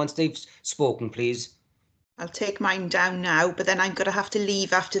hands down once they've spoken, please? I'll take mine down now, but then I'm going to have to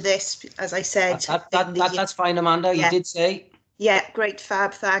leave after this, as I said. That's fine, Amanda. Yeah. You did say. Yeah, great,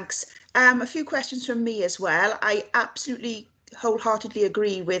 fab, thanks. A few questions from me as well. I absolutely wholeheartedly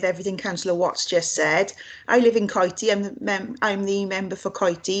agree with everything Councillor Watts just said. I live in Coity. I'm the member for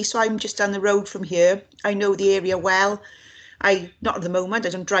Coity, so I'm just down the road from here. I know the area well. Not at the moment, I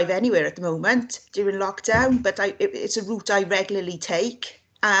don't drive anywhere at the moment during lockdown, but it's a route I regularly take.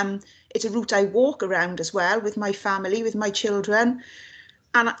 It's a route I walk around as well with my family, with my children.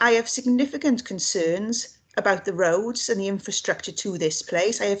 And I have significant concerns about the roads and the infrastructure to this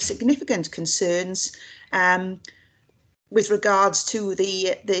place. I have significant concerns with regards to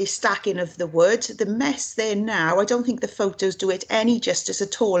the stacking of the wood. The mess there now, I don't think the photos do it any justice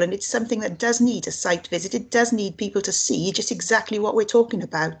at all, and it's something that does need a site visit. It does need people to see just exactly what we're talking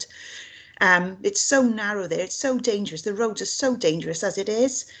about. It's so narrow there, it's so dangerous. The roads are so dangerous as it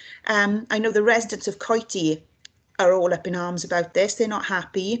is. I know the residents of Coity are all up in arms about this. They're not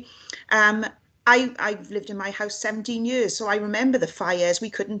happy. I've lived in my house 17 years, so I remember the fires.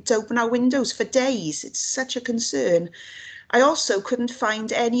 We couldn't open our windows for days. It's such a concern. I also couldn't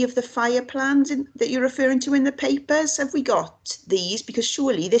find any of the fire plans that you're referring to in the papers. Have we got these? Because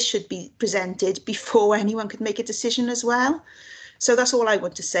surely this should be presented before anyone could make a decision as well. So that's all I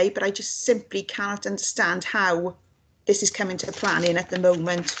want to say, but I just simply cannot understand how this is coming to planning at the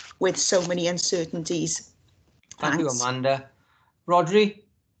moment with so many uncertainties. Thank you, Amanda. Rodri?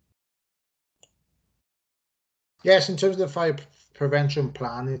 Yes, in terms of the fire prevention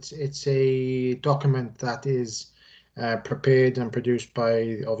plan, it's a document that is prepared and produced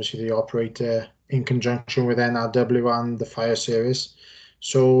by obviously the operator in conjunction with NRW and the fire service.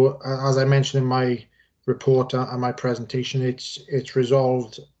 So as I mentioned in my report and my presentation, it's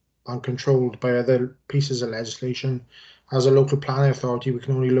resolved and controlled by other pieces of legislation. As a local planning authority, we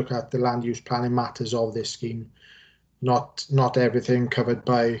can only look at the land use planning matters of this scheme, not everything covered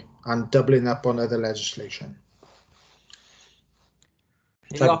by and doubling up on other legislation.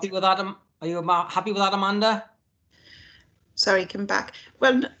 Are you happy with that? Are you happy with that, Amanda? Sorry, come back.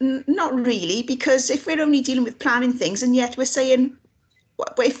 Well, not really, because if we're only dealing with planning things and yet we're saying,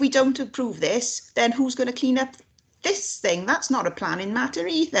 well, if we don't approve this, then who's going to clean up this thing? That's not a planning matter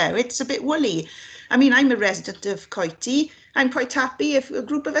either. It's a bit woolly. I mean, I'm a resident of Coity. I'm quite happy if a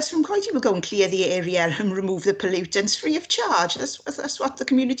group of us from Coity will go and clear the area and remove the pollutants free of charge. That's what the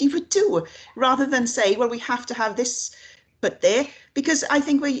community would do, rather than say, well, we have to have this put there, because I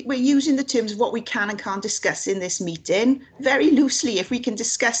think we're using the terms of what we can and can't discuss in this meeting very loosely. If we can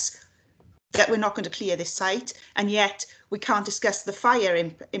discuss that we're not going to clear this site and yet we can't discuss the fire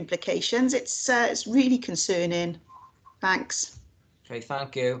implications, it's really concerning. Thanks. Okay,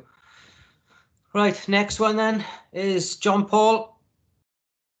 thank you. Right, next one then is John Paul.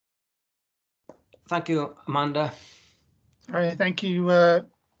 Thank you, Amanda. All right, thank you,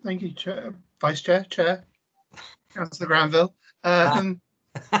 Chair, Vice Chair, Councillor Granville.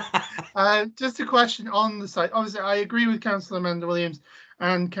 Just a question on the site. Obviously, I agree with Councillor Amanda Williams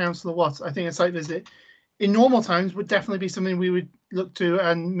and Councillor Watts. I think a site visit in normal times would definitely be something we would look to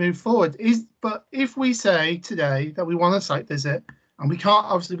and move forward. But if we say today that we want a site visit and we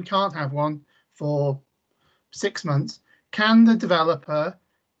can't have one for 6 months, can the developer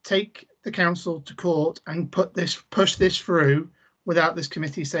take the council to court and push this through without this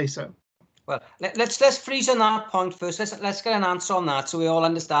committee say so? Well, let's freeze on that point first. Let's get an answer on that so we all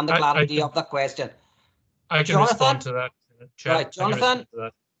understand the clarity of the question. I can respond to that. Chair. Right, Jonathan,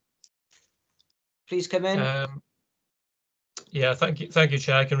 please come in. Yeah, thank you,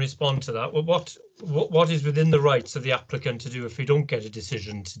 Chair. I can respond to that. Well, what is within the rights of the applicant to do if we don't get a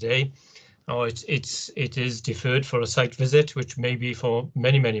decision today? It is deferred for a site visit, which may be for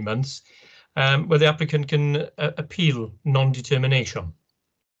many months, where the applicant can appeal non-determination.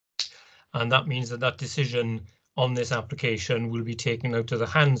 And that means that decision on this application will be taken out of the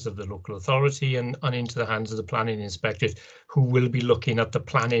hands of the local authority and into the hands of the planning inspectorate, who will be looking at the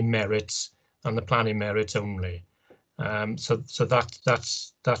planning merits and the planning merits only. So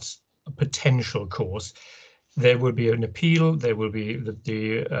that's a potential course. There will be an appeal. There will be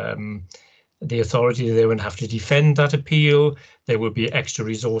the authority. They will have to defend that appeal. There will be extra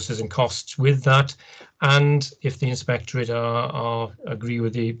resources and costs with that. And if the inspectorate agree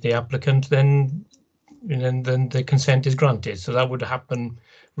with the applicant, then then the consent is granted. So that would happen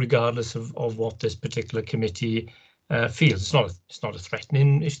regardless of what this particular committee feels. It's not a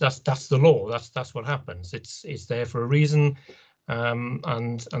threatening issue. That's the law. That's what happens. It's there for a reason,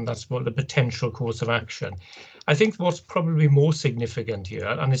 and that's what the potential course of action. I think what's probably more significant here,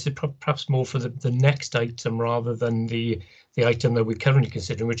 and this is perhaps more for the next item rather than the item that we're currently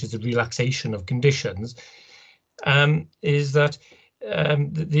considering, which is the relaxation of conditions, is that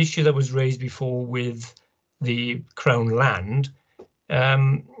the issue that was raised before with the Crown land,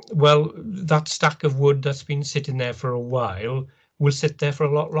 well, that stack of wood that's been sitting there for a while will sit there for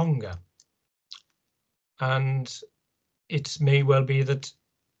a lot longer. And it may well be that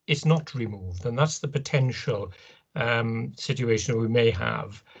it's not removed, and that's the potential situation we may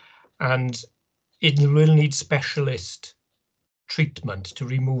have. And it will need specialist treatment to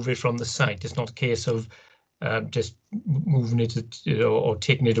remove it from the site. It's not a case of just moving it, or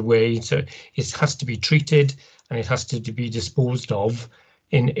taking it away. So it has to be treated, and it has to be disposed of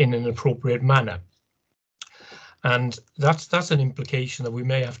in an appropriate manner. And that's an implication that we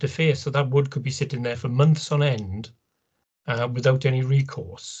may have to face. So that wood could be sitting there for months on end without any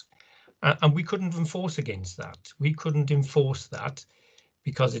recourse. And we couldn't enforce against that. We couldn't enforce that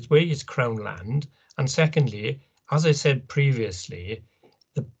because it's Crown land. And secondly, as I said previously,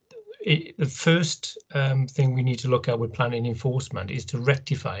 the first thing we need to look at with planning enforcement is to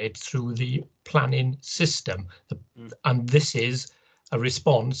rectify it through the planning system. And this is a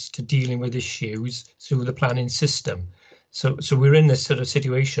response to dealing with issues through the planning system. So we're in this sort of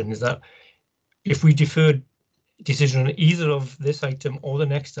situation, is that if we deferred decision on either of this item or the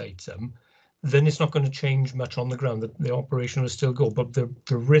next item, then it's not going to change much on the ground. The operation will still go, but the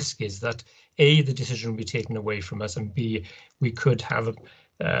risk is that A, the decision will be taken away from us, and B, we could have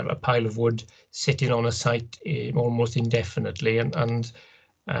a pile of wood sitting on a site almost indefinitely, and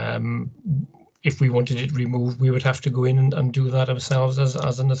if we wanted it removed, we would have to go in and do that ourselves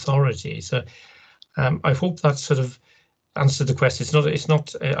as an authority. So I hope that sort of answered the question. It's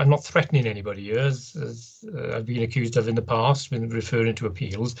not. I'm not threatening anybody here, as I've been accused of in the past when referring to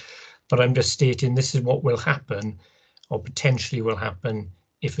appeals, but I'm just stating this is what will happen, or potentially will happen,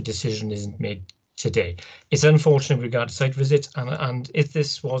 if a decision isn't made today. It's unfortunate with regard to site visits, and if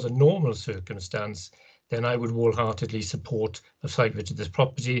this was a normal circumstance, then I would wholeheartedly support a site visit to this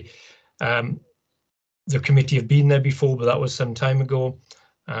property. The committee have been there before, but that was some time ago,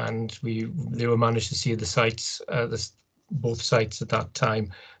 and they were managed to see the sites, both sites at that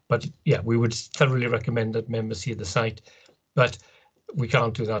time. But yeah, we would thoroughly recommend that members see the site, but we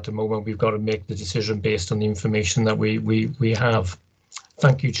can't do that at the moment. We've got to make the decision based on the information that we have.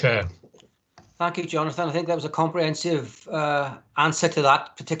 Thank you, Chair. Thank you, Jonathan. I think that was a comprehensive answer to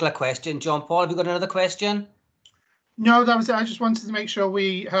that particular question. John Paul, have you got another question? No, that was it. I just wanted to make sure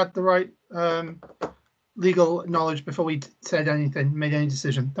we had the right legal knowledge before we said anything, made any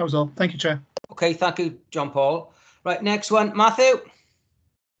decision. That was all. Thank you, Chair. Okay, thank you, John Paul. Right, next one, Matthew.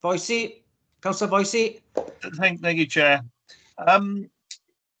 Voicey, Councillor Voicey. Thank you, Chair.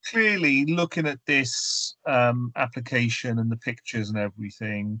 Clearly, looking at this application and the pictures and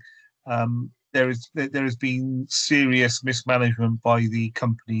everything, there has been serious mismanagement by the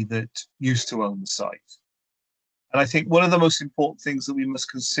company that used to own the site. And I think one of the most important things that we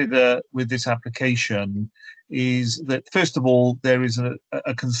must consider with this application is that, first of all, there is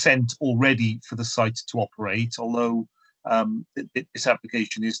a consent already for the site to operate, although this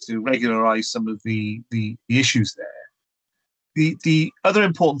application is to regularise some of the issues there. The other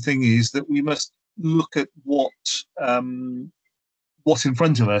important thing is that we must look at what's in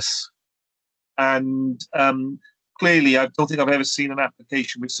front of us. And clearly, I don't think I've ever seen an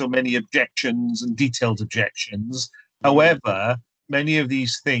application with so many objections and detailed objections. However, many of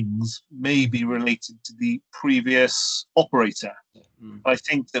these things may be related to the previous operator. I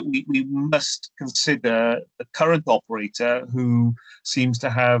think that we must consider the current operator, who seems to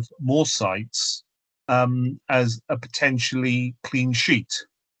have more sites, as a potentially clean sheet.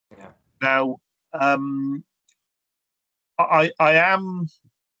 Yeah. Now, I am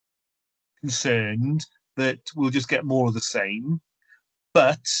concerned that we'll just get more of the same.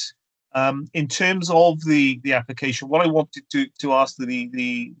 But in terms of the application, what I wanted to ask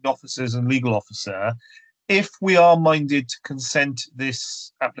the officers and legal officer, if we are minded to consent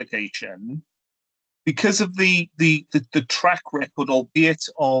this application, because of the track record, albeit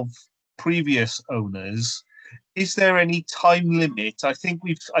of previous owners, is there any time limit? I think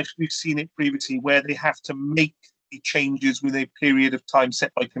we've seen it previously where they have to make the changes with a period of time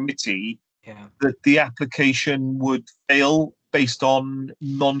set by committee. Yeah. That the application would fail based on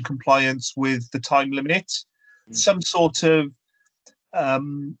non-compliance with the time limit. Some sort of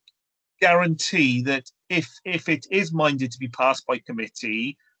guarantee that if it is minded to be passed by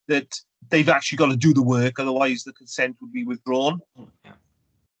committee, that they've actually got to do the work, otherwise the consent would be withdrawn. Yeah.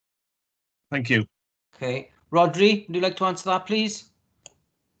 Thank you. Okay. Rodri, would you like to answer that, please?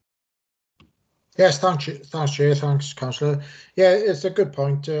 Yes, thanks, Chair. Thanks, Councillor. Yeah, it's a good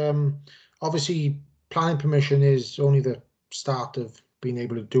point. Obviously, planning permission is only the start of being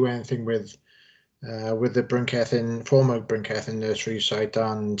able to do anything with the former Brinkethin nursery site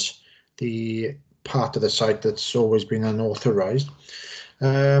and the part of the site that's always been unauthorised.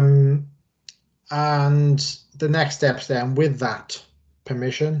 And the next steps then with that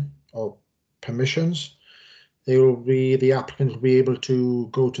permission or permissions, the applicant will be able to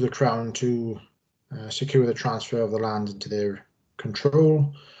go to the Crown to secure the transfer of the land into their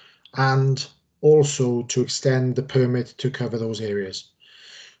control, and also to extend the permit to cover those areas.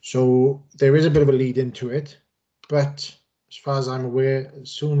 So there is a bit of a lead into it, but as far as I'm aware,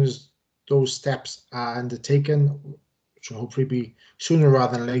 as soon as those steps are undertaken, which will hopefully be sooner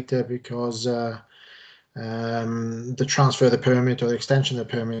rather than later, because the transfer of the permit or the extension of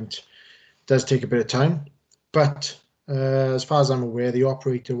the permit does take a bit of time. But as far as I'm aware, the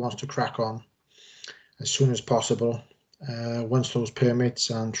operator wants to crack on as soon as possible once those permits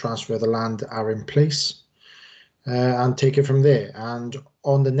and transfer of the land are in place, and take it from there. And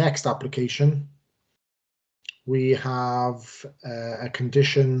on the next application, we have a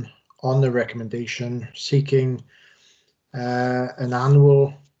condition on the recommendation seeking an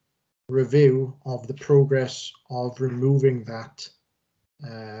annual review of the progress of removing that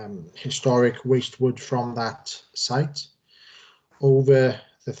historic waste wood from that site over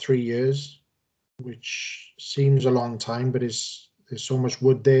the 3 years, which seems a long time, but there's so much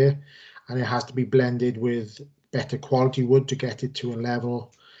wood there, and it has to be blended with better quality wood to get it to a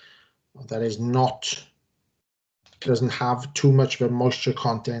level that doesn't have too much of a moisture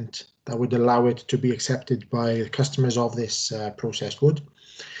content that would allow it to be accepted by the customers of this processed wood.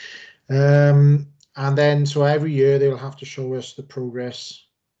 And then, so every year they'll have to show us the progress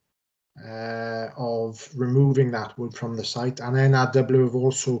of removing that wood from the site. And NRW have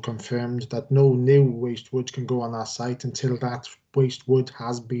also confirmed that no new waste wood can go on that site until that waste wood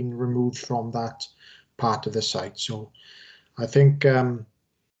has been removed from that part of the site. So I think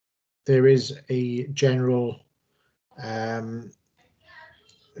there is a general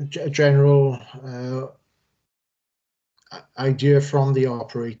idea from the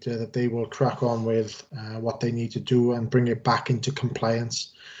operator that they will crack on with what they need to do and bring it back into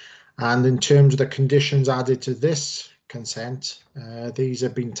compliance. And in terms of the conditions added to this consent, these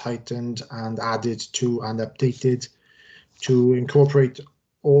have been tightened and added to and updated to incorporate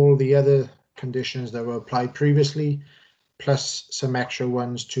all the other conditions that were applied previously, plus some extra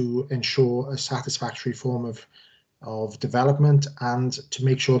ones to ensure a satisfactory form of development, and to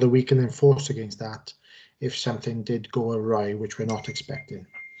make sure that we can enforce against that if something did go awry, which we're not expecting.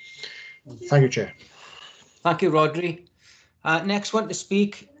 Thank you, Chair. Thank you, Rodri. Next one to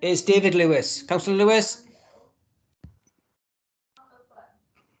speak is David Lewis. Councillor Lewis.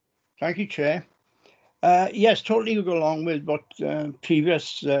 Thank you, Chair. Yes, totally go along with what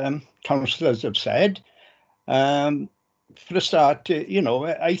previous councillors have said. For a start,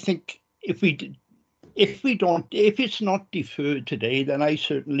 I think if it's not deferred today, then I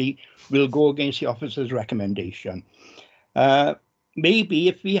certainly will go against the officer's recommendation. Maybe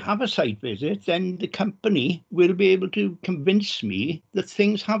if we have a site visit, then the company will be able to convince me that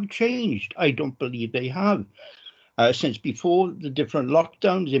things have changed. I don't believe they have. Since before the different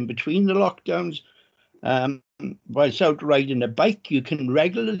lockdowns, in between the lockdowns, whilst out riding a bike, you can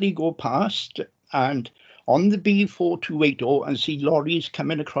regularly go past and on the B4280 and see lorries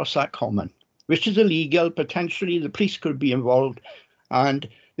coming across that common, which is illegal. Potentially the police could be involved and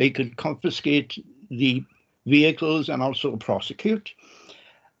they could confiscate the vehicles and also prosecute.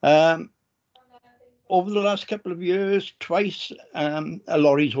 Over the last couple of years, twice a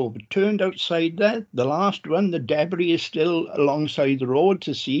lorry's overturned outside there. The last one, the debris is still alongside the road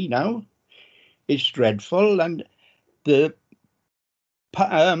to see now. It's dreadful, and the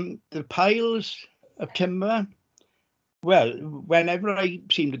piles of timber, well, whenever I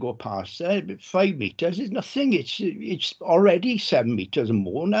seem to go past there, 5 meters is nothing. It's already 7 meters and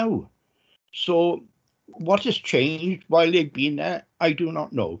more now. So what has changed while they've been there, I do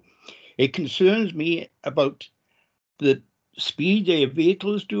not know. It concerns me about the speed their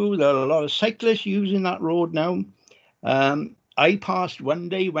vehicles do. There are a lot of cyclists using that road now. I passed one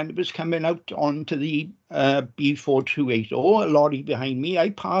day when it was coming out onto the B4280, a lorry behind me.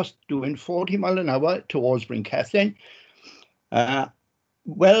 I passed doing 40 mile an hour towards Brinkethin.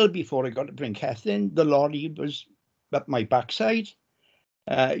 Well before I got to Brinkethin, the lorry was up my backside.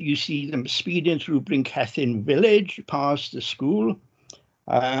 You see them speeding through Brinkethin village past the school.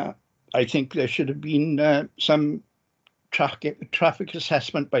 I think there should have been some traffic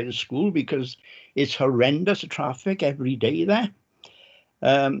assessment by the school, because it's horrendous traffic every day there.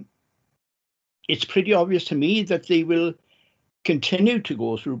 It's pretty obvious to me that they will continue to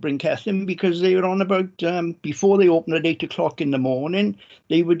go through Brinkethin, because they were on about, before they open at 8 o'clock in the morning,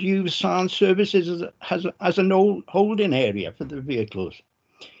 they would use Sarn Services as an old holding area for the vehicles.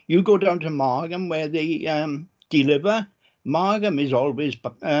 You go down to Margam where they deliver. Margam is always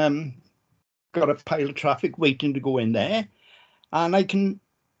got a pile of traffic waiting to go in there, and I can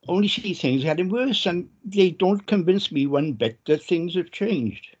only see things getting worse, and they don't convince me one bit that things have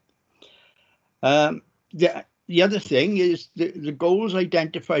changed. The other thing is the goals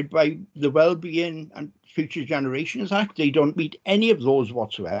identified by the Wellbeing and Future Generations Act, they don't meet any of those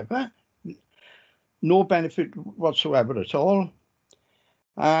whatsoever. No benefit whatsoever at all.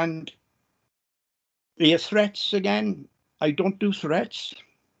 And the threats, again, I don't do threats.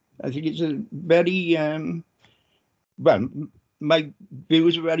 I think it's a very, well, my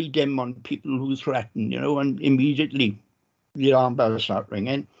views are very dim on people who threaten, you know, and immediately the alarm bells start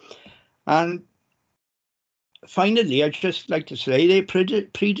ringing. And finally, I'd just like to say their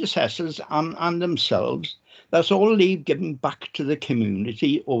predecessors and themselves, that's all they've given back to the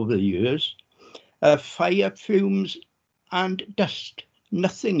community over the years. Fire, fumes and dust,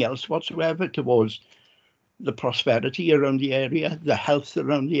 nothing else whatsoever towards the prosperity around the area, the health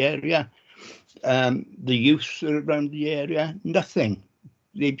around the area, the youth around the area, nothing.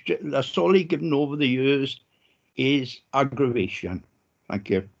 That's all they've given over the years is aggravation. Thank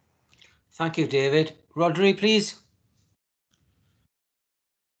you. Thank you, David. Rodri, please.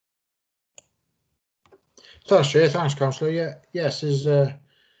 Thanks, Chair. Thanks, Councillor. Yeah, yes, there's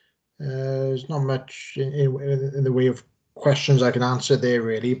not much in the way of questions I can answer there,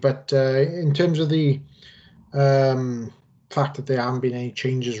 really. But in terms of the fact that there haven't been any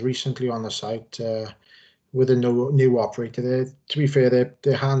changes recently on the site with a new operator, to be fair,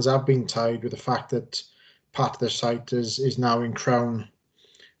 their hands have been tied with the fact that part of the site is now in Crown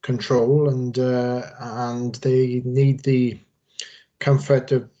control, and they need the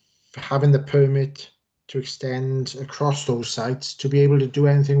comfort of having the permit to extend across those sites to be able to do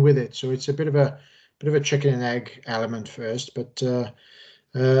anything with it. So it's a bit of a chicken and egg element first, but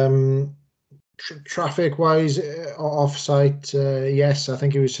traffic wise off site, yes, I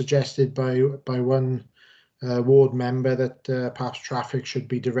think it was suggested by one ward member that perhaps traffic should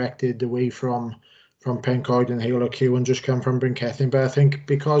be directed away from Pencoed and Hale O'Kew and just come from Brinkethin. But I think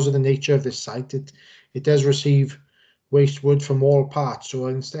because of the nature of this site, it does receive waste wood from all parts. So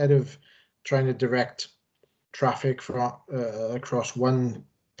instead of trying to direct traffic from across one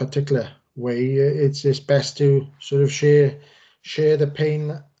particular way, it's best to sort of share the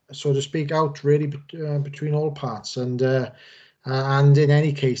pain, so to speak, out really between all parts. And in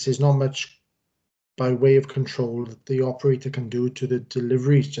any case, there's not much by way of control that the operator can do to the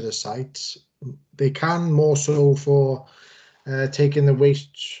deliveries to the sites. They can more so for taking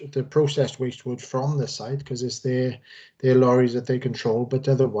the processed waste wood from the site, because it's their lorries that they control. But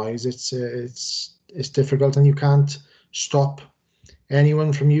otherwise, it's difficult, and you can't stop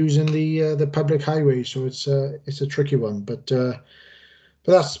anyone from using the public highway. So it's a tricky one. But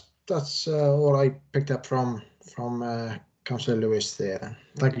that's all I picked up from Councillor Lewis there.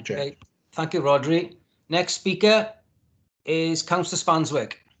 Thank you, Chair. Okay. Thank you, Rodri. Next speaker is Councillor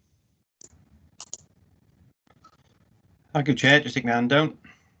Spanswick. Thank you, Chair. Just take my hand down.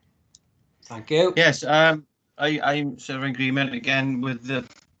 Thank you. Yes, I'm sort of in agreement again with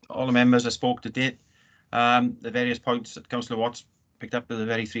all the members that spoke to date. The various points that Councillor Watts picked up are the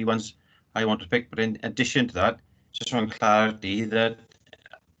very three ones I want to pick. But in addition to that, just want clarity that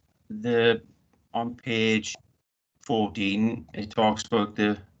on page 14, it talks about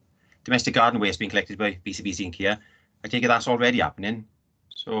the domestic garden waste being collected by BCBC and Kia. I take it that's already happening.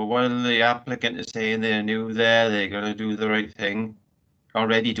 So while the applicant is saying they're new there, they're going to do the right thing,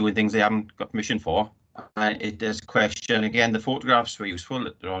 already doing things they haven't got permission for. It does question, again, the photographs were useful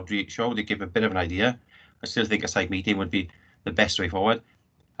that Rodri showed, they give a bit of an idea. I still think a site meeting would be the best way forward.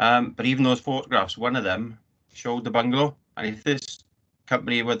 But even those photographs, one of them showed the bungalow. And if this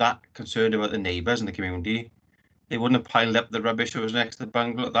company were that concerned about the neighbours in the community, they wouldn't have piled up the rubbish that was next to the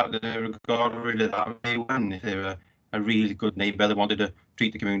bungalow. That they would have got rid of that on day one if they were a really good neighbour that wanted to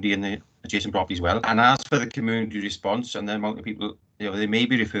treat the community and the adjacent properties well. And as for the community response and the amount of people, they may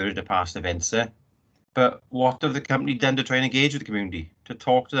be referred to past events there. But what have the company done to try and engage with the community, to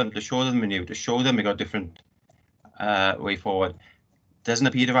talk to them, to show them the new, to show them we got a different way forward? Doesn't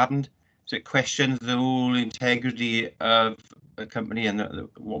appear to have happened. So it questions the whole integrity of the company and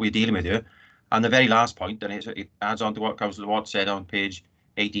what we're dealing with here. And the very last point, and it adds on to what Councillor Watt said on page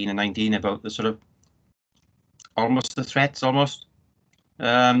 18 and 19 about the sort of almost the threats, almost.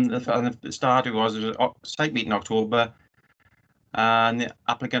 The start it was a site meeting in October, and the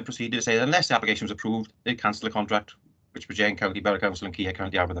applicant proceeded to say that unless the application was approved, they'd cancel the contract, which Bridgend County Borough Council and Kia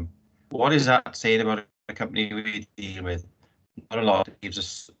currently have with them. What is that saying about a company we deal with? Not a lot. It gives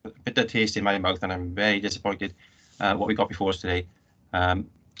us a bit of taste in my mouth, and I'm very disappointed what we got before us today. And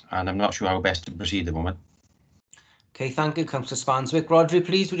I'm not sure how best to proceed at the moment. Okay, thank you, Councillor Spanswick. Rodri,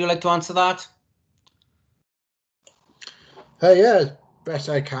 please, would you like to answer that? Yeah, best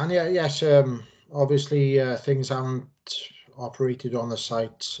I can. Yeah, yes. Obviously, things haven't operated on the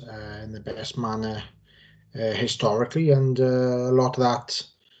site in the best manner historically, and a lot of that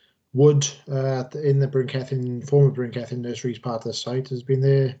wood in the former Brinkethin Nurseries part of the site has been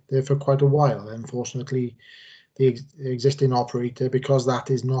there for quite a while. Unfortunately, the existing operator, because that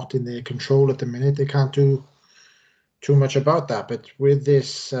is not in their control at the minute, they can't do too much about that. But with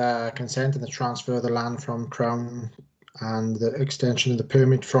this consent and the transfer of the land from Crown and the extension of the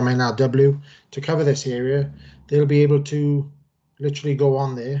permit from NRW to cover this area, they'll be able to literally go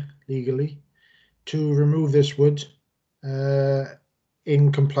on there legally to remove this wood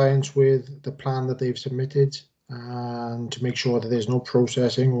in compliance with the plan that they've submitted, and to make sure that there's no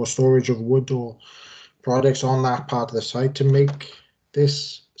processing or storage of wood or products on that part of the site, to make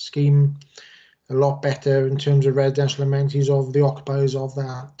this scheme a lot better in terms of residential amenities of the occupiers of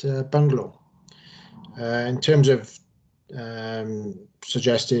that bungalow. In terms of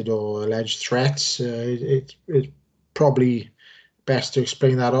suggested or alleged threats, it's probably best to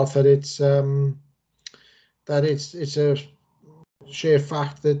explain that off, that it's a sheer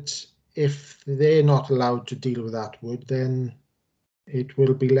fact that if they're not allowed to deal with that wood, then it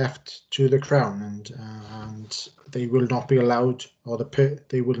will be left to the Crown, and they will not be allowed, or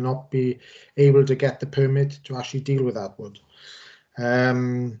they will not be able to get the permit to actually deal with that wood.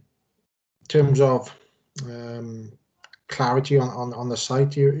 In terms of clarity on the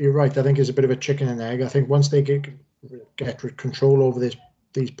site, you're right. I think it's a bit of a chicken and egg. I think once they get control over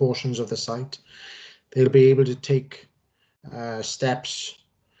these portions of the site, they'll be able to take steps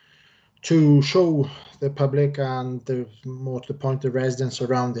to show the public, and more to the point, the residents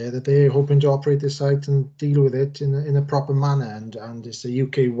around there, that they're hoping to operate the site and deal with it in a proper manner. And it's a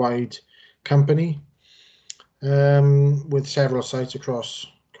UK-wide company with several sites across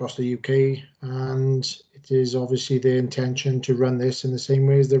the UK, and it is obviously their intention to run this in the same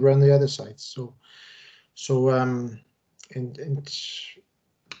way as they run the other sites.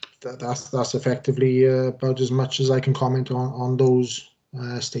 That's effectively about as much as I can comment on those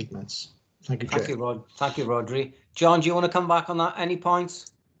statements. Thank you, Chair. Thank you, Rodri. John, do you want to come back on that? Any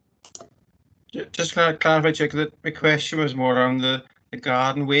points? Just to clarify, Chair, that my question was more around the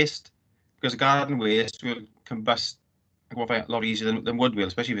garden waste, because garden waste will combust a lot easier than wood will,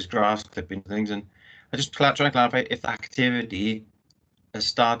 especially if it's grass clipping things. And I just try to clarify if the activity is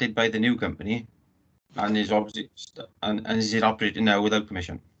started by the new company and is obviously and is it operating now without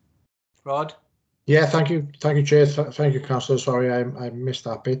permission? Rod? Yeah, thank you, Chair. Thank you, Councillor. Sorry, I missed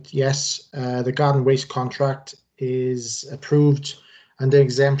that bit. Yes, the garden waste contract is approved under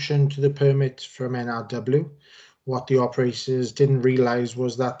exemption to the permit from NRW. What the operators didn't realise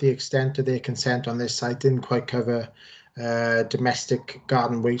was that the extent of their consent on this site didn't quite cover domestic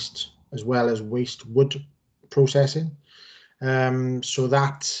garden waste as well as waste wood processing. So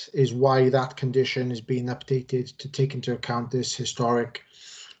that is why that condition is being updated to take into account this historic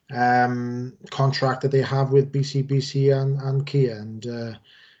contract that they have with BCBC and Kia, and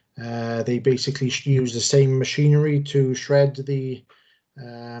they basically use the same machinery to shred the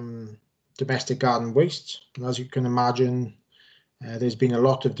domestic garden waste. And as you can imagine, there's been a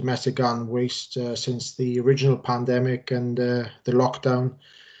lot of domestic garden waste since the original pandemic and the lockdown,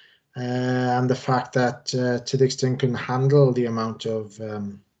 and the fact that Tiddingston can handle the amount of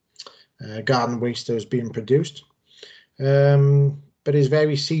garden waste that is being produced. But is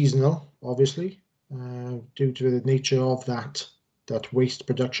very seasonal, obviously, due to the nature of that waste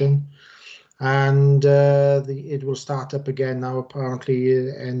production, and it will start up again now, apparently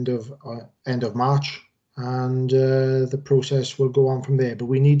end of March, and the process will go on from there. But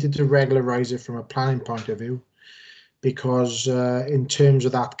we needed to regularise it from a planning point of view, because in terms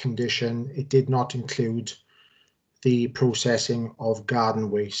of that condition, it did not include the processing of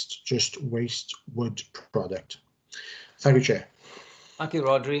garden waste, just waste wood product. Thank you, Chair. Thank you,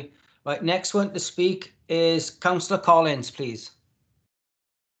 Rodri. Right, next one to speak is Councillor Collins, please.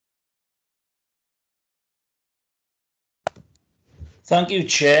 Thank you,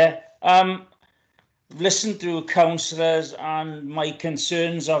 Chair. listened through councillors, and my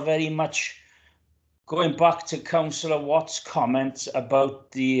concerns are very much going back to Councillor Watt's comments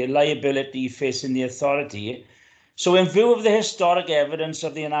about the liability facing the authority. So in view of the historic evidence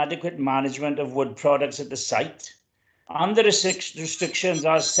of the inadequate management of wood products at the site and the restrictions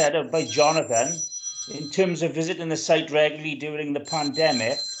as set out by Jonathan in terms of visiting the site regularly during the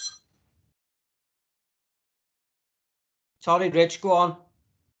pandemic. Sorry, Rich, go on.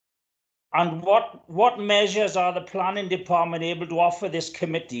 And what measures are the planning department able to offer this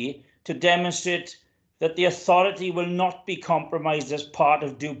committee to demonstrate that the authority will not be compromised as part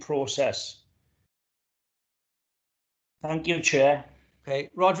of due process? Thank you, Chair. Okay,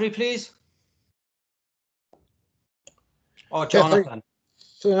 Rodri, please. Or Jonathan.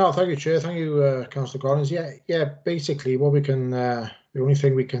 Thank you, Chair. Thank you, Councillor Collins. Yeah. Basically, what we can, the only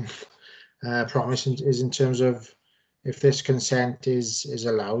thing we can promise is in terms of if this consent is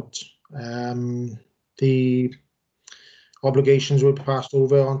allowed, the obligations will be passed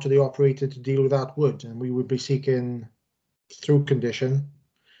over onto the operator to deal with that wood, and we would be seeking through condition,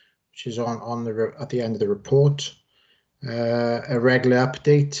 which is at the end of the report, a regular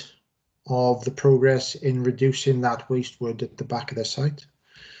update of the progress in reducing that waste wood at the back of the site,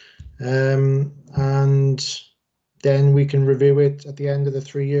 and then we can review it at the end of the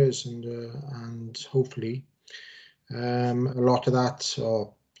 3 years, and hopefully a lot of that,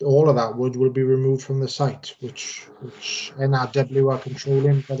 or all of that wood, will be removed from the site, which NRW are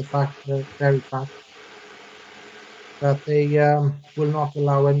controlling by the very fact that they will not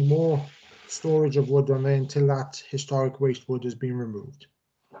allow any more storage of wood on there until that historic waste wood has been removed.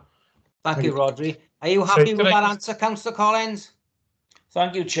 Thank you, Rodri. Are you happy with that answer, Councillor Collins?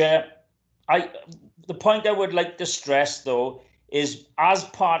 Thank you, Chair. The point I would like to stress, though, is as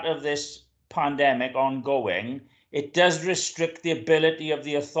part of this pandemic ongoing, it does restrict the ability of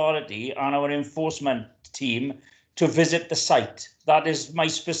the authority and our enforcement team to visit the site. That is my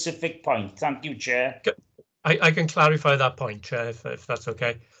specific point. Thank you, Chair. I can clarify that point, Chair, if that's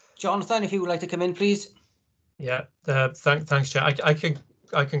okay. Jonathan, if you would like to come in, please. Yeah, thanks, Chair. I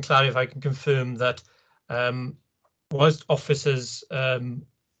can clarify, I can confirm that whilst officers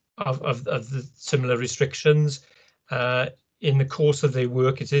of the similar restrictions, in the course of their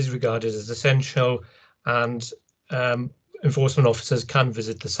work, it is regarded as essential, and enforcement officers can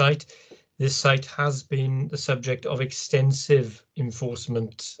visit the site. This site has been the subject of extensive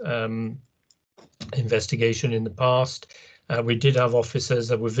enforcement investigation in the past. We did have officers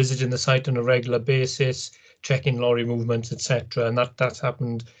that were visiting the site on a regular basis, checking lorry movements, etc., and that's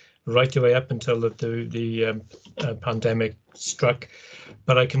happened right away up until the pandemic struck.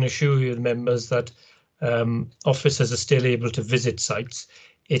 But I can assure you, the members, that officers are still able to visit sites.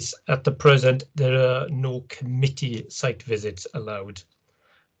 It's at the present there are no committee site visits allowed.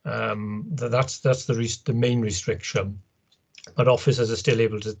 That's the main restriction. But officers are still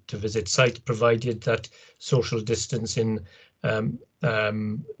able to visit sites, provided that social distancing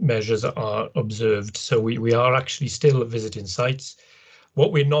measures are observed. So we are actually still visiting sites.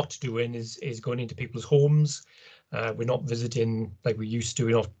 What we're not doing is going into people's homes. We're not visiting like we used to.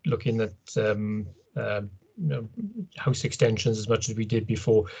 We're not looking at house extensions as much as we did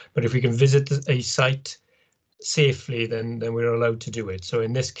before. But if we can visit a site safely, then we're allowed to do it. So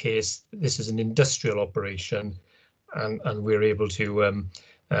in this case, this is an industrial operation, and we're able to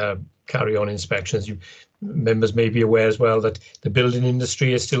carry on inspections. Members may be aware as well that the building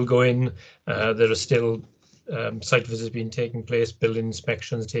industry is still going. There are still site visits being taking place, building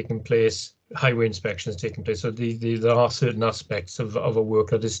inspections taking place, highway inspections taking place. So there are certain aspects of a work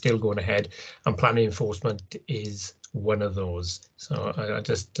that is still going ahead, and planning enforcement is one of those. So I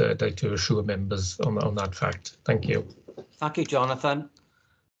just like to assure members on that fact. Thank you. Thank you, Jonathan.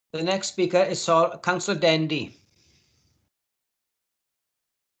 The next speaker is Councillor Dendy.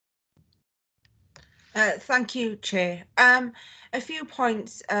 Thank you, Chair. A few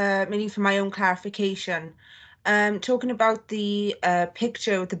points, mainly for my own clarification. Talking about the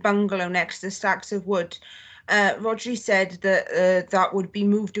picture of the bungalow next to the stacks of wood, Rodri said that that would be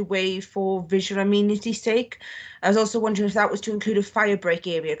moved away for visual amenity's sake. I was also wondering if that was to include a fire break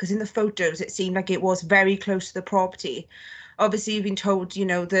area, because in the photos it seemed like it was very close to the property. Obviously, you've been told, you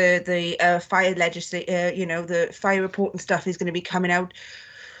know, the fire the fire report and stuff is going to be coming out.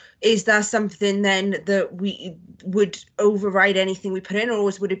 Is that something then that we would override anything we put in, or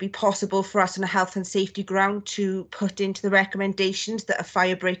would it be possible for us on a health and safety ground to put into the recommendations that a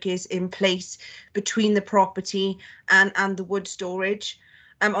fire break is in place between the property and the wood storage?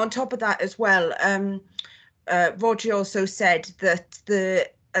 On top of that as well, Roger also said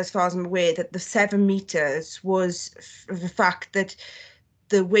that as far as I'm aware, that the 7 meters was the fact that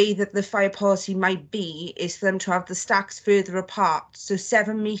the way that the fire policy might be is for them to have the stacks further apart. So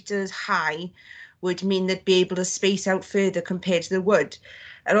 7 meters high would mean they'd be able to space out further compared to the wood.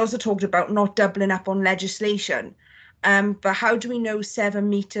 It also talked about not doubling up on legislation. But how do we know 7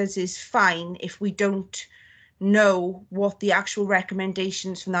 meters is fine if we don't know what the actual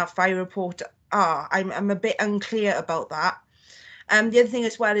recommendations from that fire report are? I'm a bit unclear about that. The other thing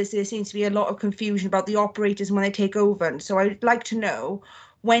as well is there seems to be a lot of confusion about the operators when they take over. And so I'd like to know,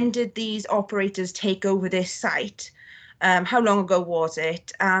 when did these operators take over this site? How long ago was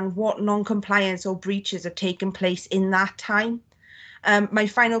it? And what non-compliance or breaches have taken place in that time? My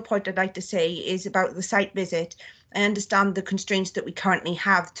final point I'd like to say is about the site visit. I understand the constraints that we currently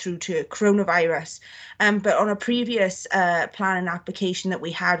have through to coronavirus, but on a previous planning application that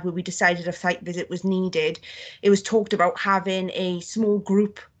we had where we decided a site visit was needed, it was talked about having a small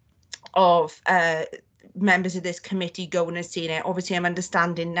group of members of this committee going and seeing it. Obviously, I'm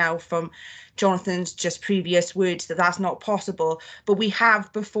understanding now from Jonathan's just previous words that that's not possible, but we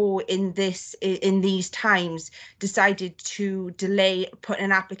have before in these times decided to delay putting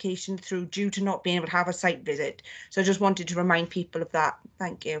an application through due to not being able to have a site visit. So I just wanted to remind people of that.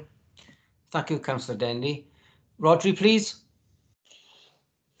 Thank you. Thank you, Councillor Dendy. Rodri, please.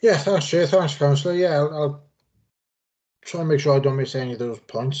 Yeah, thanks, Chair. Thanks, Councillor. Yeah, I'll try and make sure I don't miss any of those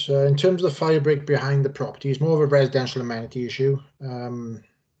points. In terms of the fire break behind the property, it's more of a residential amenity issue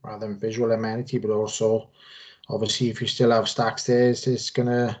rather than visual amenity, but also obviously if you still have stacks there, it's going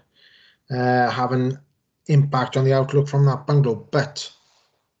to have an impact on the outlook from that bungalow. But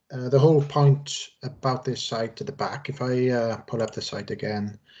the whole point about this site at the back, if I pull up the site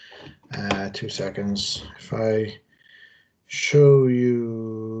again, 2 seconds, if I show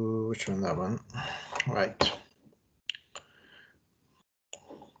you, which one, that one, right.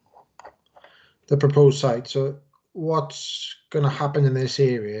 The proposed site. So what's going to happen in this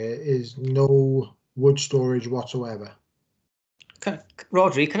area is no wood storage whatsoever.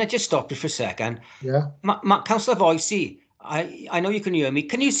 Rodri, can I just stop you for a second? Yeah. Councillor Voicey, I know you can hear me.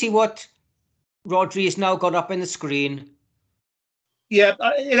 Can you see what Rodri has now got up in the screen? Yeah,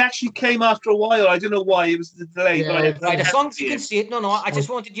 it actually came after a while. I don't know why it was the delay. Yeah, but right, as long as you can see it. No, I just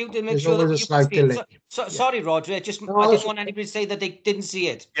wanted you to make There's sure that always you a slight can see delay. it. Sorry, Rodri. I didn't want anybody to say that they didn't see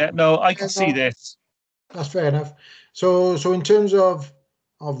it. Yeah, no, I can see this. That's fair enough. So in terms of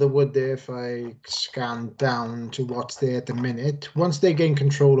the wood there, if I scan down to what's there at the minute, once they gain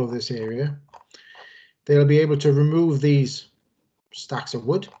control of this area, they'll be able to remove these stacks of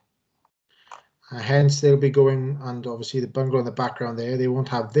wood. Hence, they'll be going, and obviously the bungalow in the background there, they won't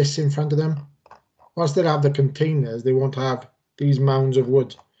have this in front of them. Whilst they'll have the containers, they won't have these mounds of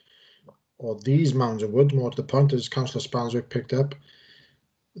wood, or these mounds of wood, more to the point, as Councillor Spanswick picked up.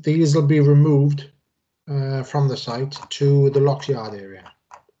 These will be removed from the site to the Locks Yard area.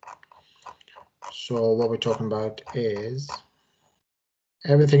 So what we're talking about is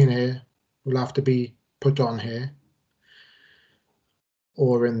everything in here will have to be put on here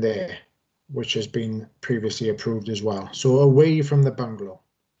or in there, which has been previously approved as well. So away from the bungalow.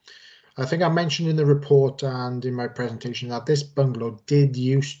 I think I mentioned in the report and in my presentation that this bungalow did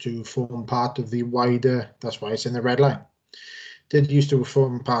used to form part of the wider, that's why it's in the red line, did used to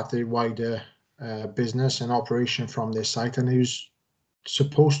form part of the wider business and operation from this site, and it was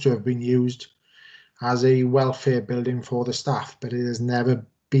supposed to have been used as a welfare building for the staff, but it has never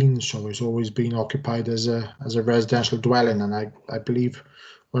been so. It's always been occupied as a residential dwelling, and I believe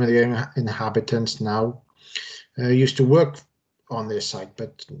one of the inhabitants now used to work on this site,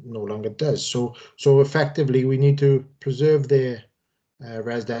 but no longer does. So effectively, we need to preserve their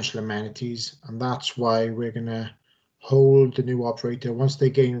residential amenities, and that's why we're going to hold the new operator, once they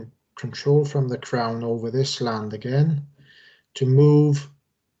gain control from the Crown over this land again, to move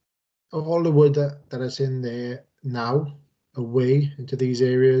all the wood that is in there now away into these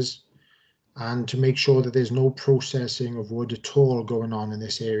areas, and to make sure that there's no processing of wood at all going on in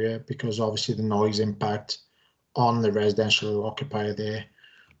this area, because obviously the noise impact on the residential occupier there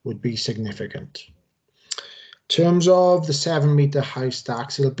would be significant. In terms of the 7 meter high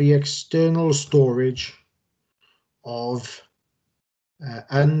stacks, it'll be external storage of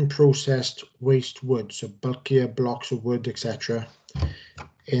unprocessed waste wood, so bulkier blocks of wood, etc.,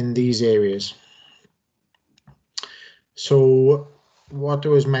 in these areas. So what I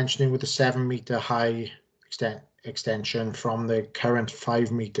was mentioning with the 7 meter high extension from the current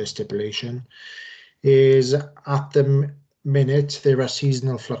 5 meter stipulation is, at the minute there are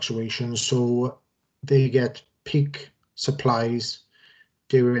seasonal fluctuations, so they get peak supplies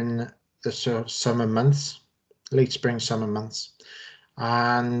during the summer months, late spring summer months,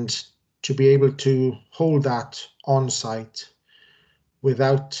 and to be able to hold that on site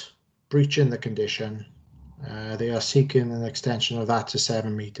without breaching the condition. They are seeking an extension of that to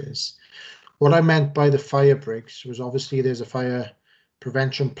 7 meters. What I meant by the fire breaks was obviously there's a fire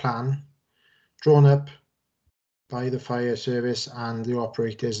prevention plan drawn up by the fire service and the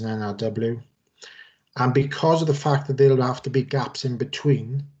operators and NRW. And because of the fact that there'll have to be gaps in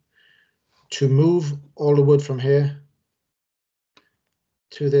between, to move all the wood from here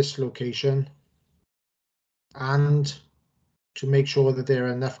to this location and to make sure that there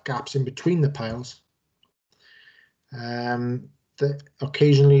are enough gaps in between the piles,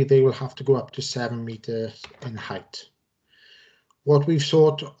 occasionally they will have to go up to 7 meters in height. What we've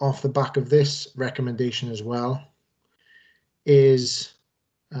sought off the back of this recommendation as well is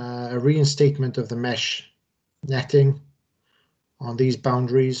a reinstatement of the mesh netting on these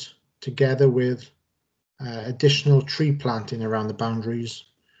boundaries, together with additional tree planting around the boundaries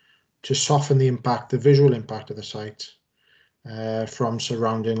to soften the impact, the visual impact of the site from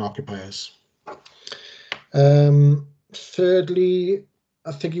surrounding occupiers. Thirdly,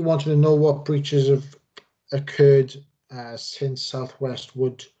 I think you wanted to know what breaches have occurred since Southwest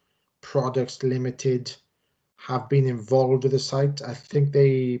Wood Products Limited have been involved with the site. I think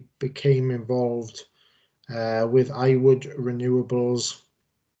they became involved with iWood Renewables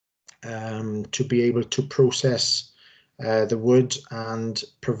to be able to process the wood and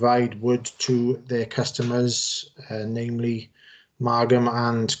provide wood to their customers, namely Margam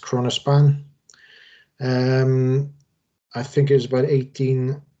and Kronospan. I think it was about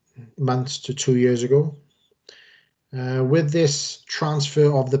 18 months to 2 years ago. With this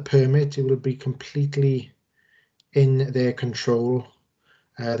transfer of the permit, it will be completely in their control.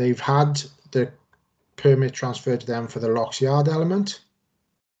 They've had the permit transferred to them for the Locks Yard element,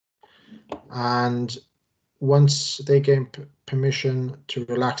 and once they gain permission to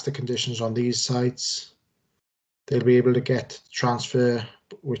relax the conditions on these sites, they'll be able to get transfer,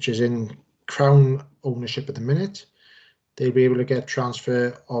 which is in Crown ownership at the minute. They'll be able to get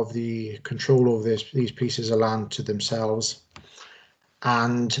transfer of the control over these pieces of land to themselves,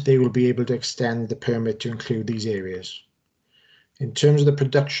 and they will be able to extend the permit to include these areas. In terms of the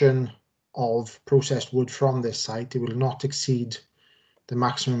production of processed wood from this site, it will not exceed the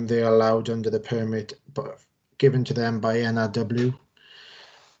maximum they are allowed under the permit given to them by NRW.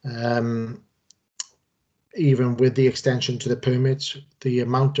 Even with the extension to the permits, the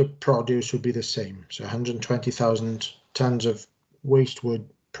amount of produce would be the same. So 120,000 tons of waste wood,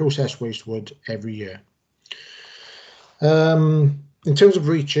 processed waste wood every year. In terms of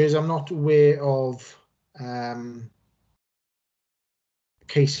breaches, I'm not aware of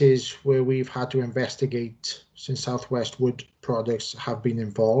cases where we've had to investigate since Southwest Wood Products have been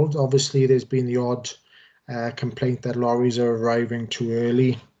involved. Obviously, there's been the odd complaint that lorries are arriving too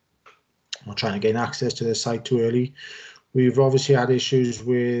early or trying to gain access to the site too early. We've obviously had issues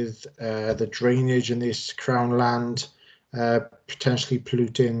with the drainage in this Crown land potentially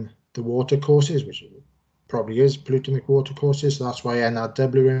polluting the water courses, which probably is polluting the water courses. So that's why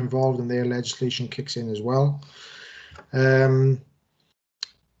NRW are involved and their legislation kicks in as well.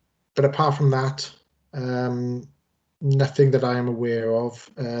 But apart from that, nothing that I am aware of.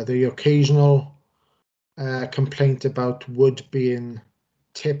 The occasional complaint about wood being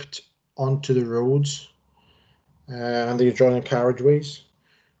tipped onto the roads and the adjoining carriageways,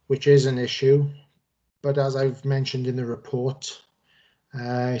 which is an issue. But as I've mentioned in the report,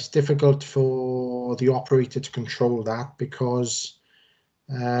 it's difficult for the operator to control that because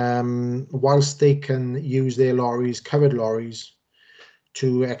whilst they can use their lorries, covered lorries,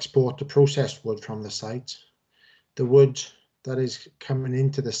 to export the processed wood from the site, the wood that is coming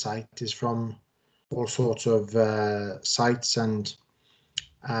into the site is from all sorts of sites and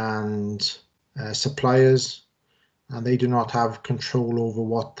suppliers, and they do not have control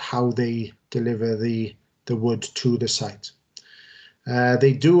over how they deliver the wood to the site.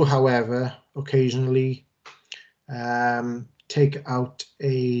 They do, however, occasionally take out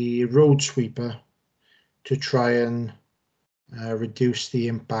a road sweeper to try and reduce the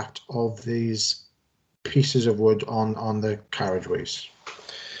impact of these pieces of wood on the carriageways.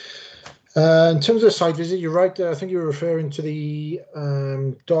 In terms of the site visit, you're right. I think you're referring to the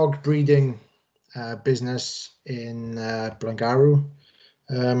dog breeding business in Blangaru.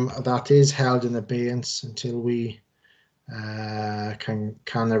 That is held in abeyance until we can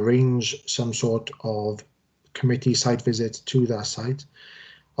arrange some sort of committee site visit to that site.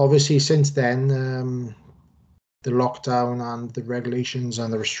 Obviously, since then, the lockdown and the regulations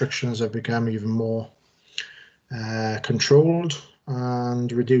and the restrictions have become even more controlled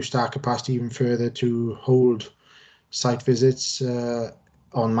and reduced our capacity even further to hold site visits en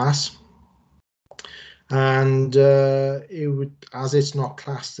masse. and it would, as it's not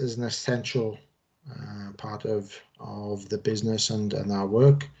classed as an essential part of the business and our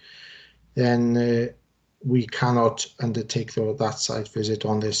work, then we cannot undertake that site visit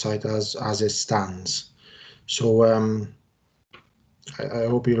on this site as it stands. So I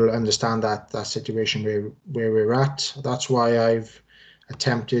hope you'll understand that situation where we're at. That's why I've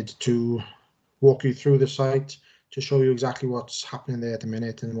attempted to walk you through the site to show you exactly what's happening there at the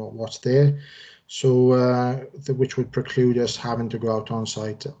minute and what's there. So which would preclude us having to go out on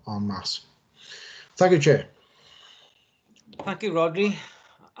site en masse. Thank you, Chair. Thank you, Rodri.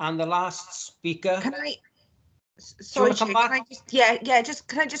 And the last speaker. Can I? Sorry, Chair, can I just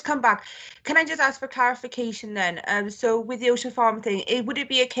can I just come back? Can I just ask for clarification then? So with the Ocean Farm thing, would it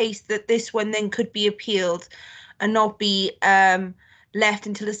be a case that this one then could be appealed and not be left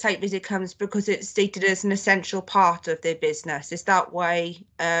until the site visit comes because it's stated as an essential part of their business? Is that why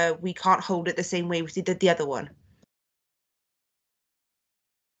we can't hold it the same way we did the other one?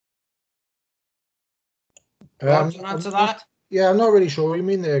 Rob, do you want to answer that? Yeah, I'm not really sure what you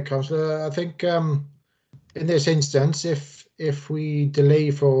mean there, Councillor. I think in this instance, if we delay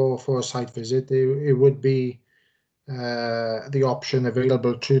for a site visit, it would be the option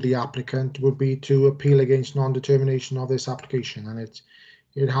available to the applicant would be to appeal against non-determination of this application, and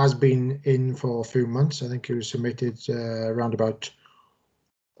it has been in for a few months. I think it was submitted around about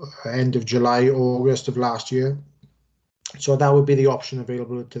end of July, August of last year. So that would be the option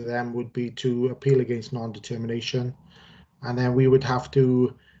available to them, would be to appeal against non-determination, and then we would have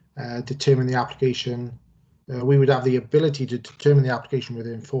to determine the application. We would have the ability to determine the application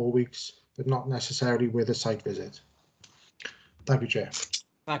within 4 weeks, but not necessarily with a site visit. Thank you, Chair.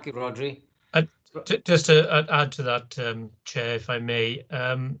 Thank you, Rodri. Just to add to that, Chair, if I may,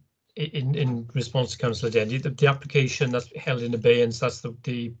 in response to Councillor Dendy, the application that's held in abeyance, that's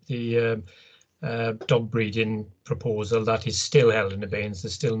the dog breeding proposal, that is still held in abeyance.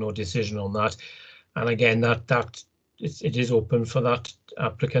 There's still no decision on that, and again, it is open for that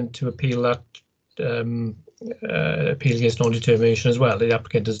applicant to appeal that appeal against non-determination as well. The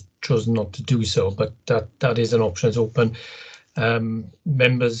applicant has chosen not to do so, but that is an option. It's open.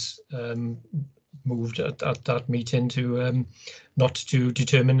 Members moved at that meeting to not to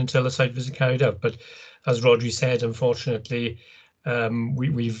determine until the site visit carried out. But as Rodri said, unfortunately,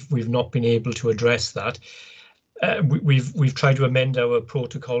 we've not been able to address that. We've tried to amend our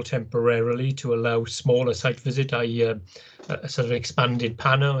protocol temporarily to allow smaller site visit, i.e. a sort of expanded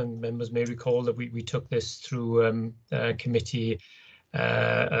panel, and members may recall that we took this through committee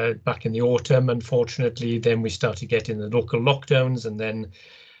back in the autumn. Unfortunately, then we started getting the local lockdowns, and then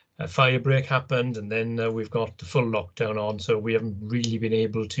a fire break happened, and then we've got the full lockdown on, so we haven't really been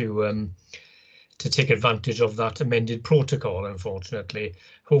able to take advantage of that amended protocol, unfortunately.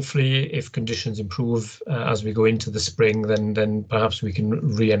 Hopefully, if conditions improve as we go into the spring, then perhaps we can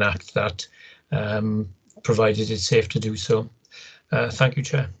reenact that, provided it's safe to do so. Thank you,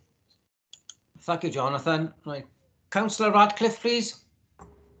 Chair. Thank you, Jonathan. Right, Councillor Radcliffe, please.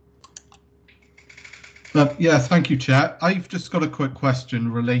 Yeah, thank you, Chair. I've just got a quick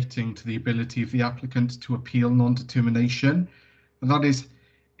question relating to the ability of the applicant to appeal non-determination, and that is,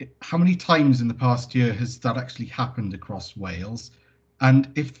 how many times in the past year has that actually happened across Wales?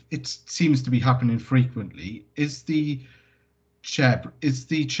 And if it seems to be happening frequently, is the chair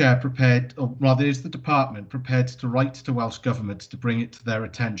prepared, or rather is the department prepared to write to Welsh Government to bring it to their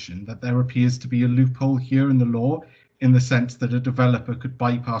attention that there appears to be a loophole here in the law, in the sense that a developer could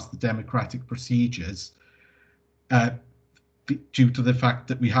bypass the democratic procedures due to the fact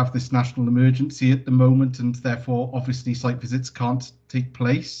that we have this national emergency at the moment, and therefore obviously site visits can't take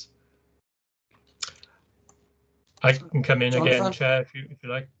place? I can come in Jonathan? again, Chair, if you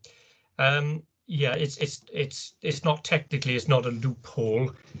like. Yeah, it's not technically, it's not a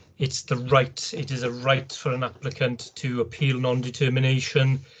loophole. It's the right. It is a right for an applicant to appeal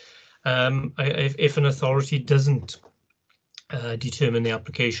non-determination. If an authority doesn't determine the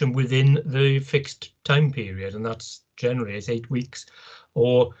application within the fixed time period, and that's generally it's 8 weeks,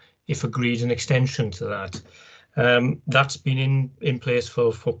 or if agreed an extension to that. That's been in place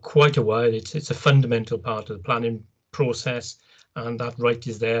for quite a while. It's a fundamental part of the planning process, and that right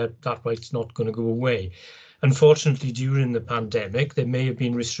is there. That right's not going to go away. Unfortunately, during the pandemic, there may have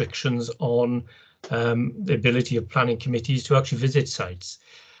been restrictions on the ability of planning committees to actually visit sites.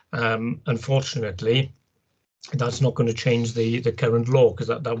 Unfortunately, that's not going to change the current law, because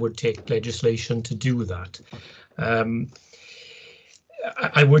that would take legislation to do that.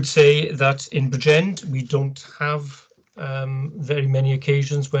 I would say that in Bridgend we don't have very many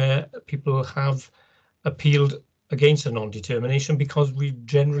occasions where people have appealed against a non-determination because we're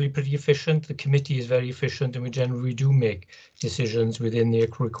generally pretty efficient. The committee is very efficient, and we generally do make decisions within the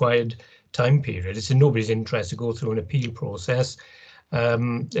required time period. It's in nobody's interest to go through an appeal process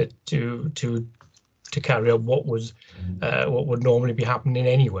to carry out what would normally be happening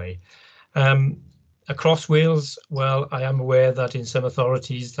anyway. Across Wales, well, I am aware that in some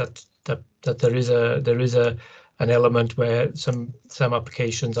authorities that there is an element where some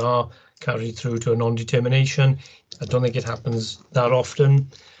applications are carried through to a non-determination. I don't think it happens that often,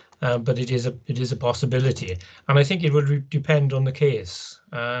 but it is a possibility, and I think it would depend on the case.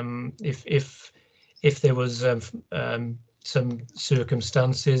 If there was some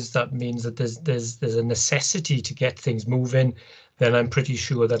circumstances that means that there's a necessity to get things moving, then I'm pretty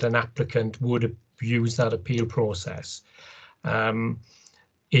sure that an applicant would use that appeal process.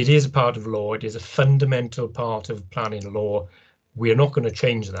 It is a part of law. It is a fundamental part of planning law. We're not going to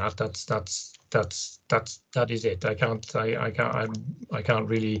change that. That is it. I can't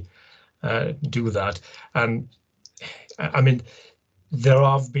really do that. And I mean, there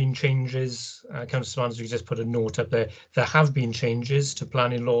have been changes. Councillor Mansfield just put a note up there. There have been changes to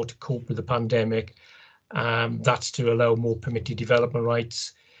planning law to cope with the pandemic. That's to allow more permitted development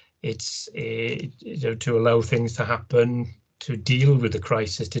rights. It's to allow things to happen, to deal with the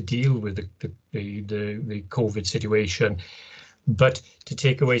crisis, to deal with the COVID situation. But to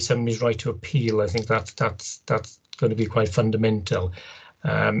take away somebody's right to appeal, I think that's going to be quite fundamental.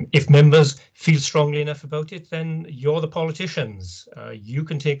 If members feel strongly enough about it, then you're the politicians. You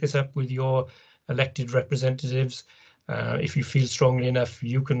can take this up with your elected representatives. If you feel strongly enough,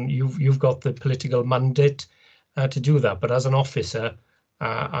 you've got the political mandate to do that. But as an officer,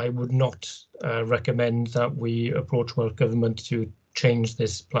 I would not recommend that we approach Welsh Government to change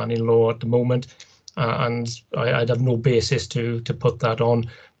this planning law at the moment. And I'd have no basis to put that on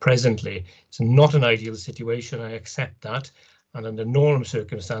presently. It's not an ideal situation, I accept that. And under normal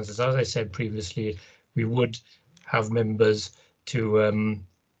circumstances, as I said previously, we would have members to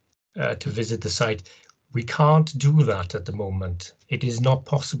visit the site. We can't do that at the moment. It is not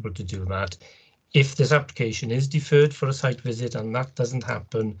possible to do that. If this application is deferred for a site visit and that doesn't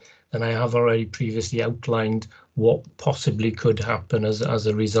happen, then I have already previously outlined what possibly could happen as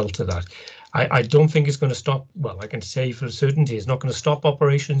a result of that. I don't think it's going to stop. Well, I can say for a certainty it's not going to stop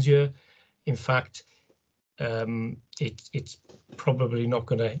operations here. In fact, it's probably not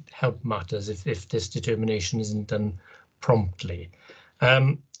going to help matters if this determination isn't done promptly.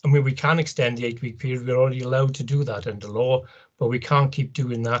 I mean, we can extend the 8-week period. We're already allowed to do that under law, but we can't keep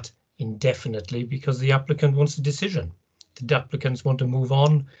doing that indefinitely because the applicant wants a decision. The applicants want to move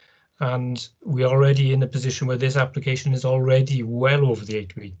on, and we're already in a position where this application is already well over the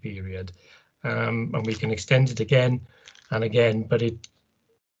 8-week period, and we can extend it again and again. But if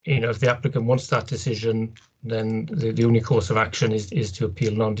the applicant wants that decision, then the only course of action is to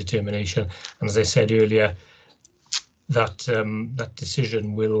appeal non-determination. And as I said earlier, that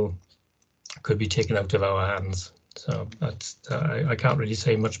decision could be taken out of our hands. So that's I can't really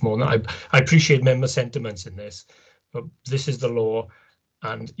say much more than that. I appreciate member sentiments in this, but this is the law,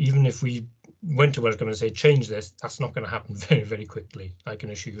 and even if we went to Welsh Government and say change this, that's not going to happen very, very quickly. I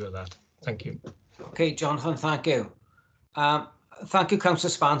can assure you of that. Thank you. Okay, Jonathan, thank you. Thank you,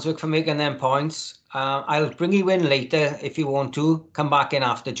 Councillor Spanswick, for making them points. I'll bring you in later if you want to come back in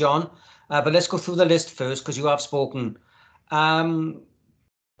after John. But let's go through the list first because you have spoken. Councillor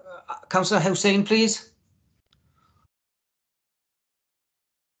Hussain, please.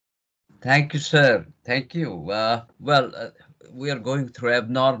 Thank you, sir. Thank you. We are going through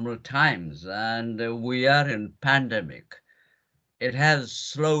abnormal times and we are in pandemic. It has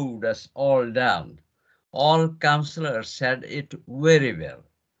slowed us all down. All councillors said it very well.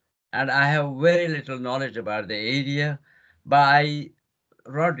 And I have very little knowledge about the area, but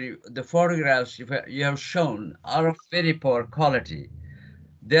Rodri, the photographs you have shown are of very poor quality.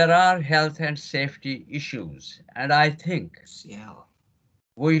 There are health and safety issues, and I think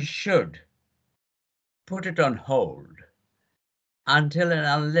we should put it on hold until and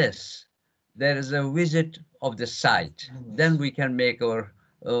unless there is a visit of the site. Then we can make our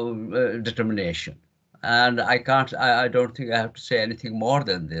determination. And I don't think I have to say anything more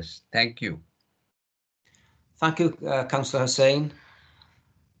than this. Thank you. Thank you, Councillor Hussain.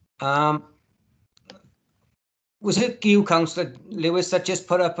 Was it you, Councillor Lewis, that just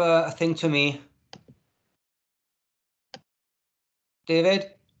put up a thing to me?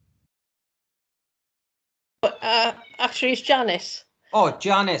 David? Actually, it's Janice. Oh,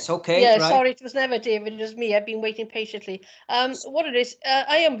 Janice, okay. Yeah, right. sorry, it was never David, it was me. I've been waiting patiently. What it is,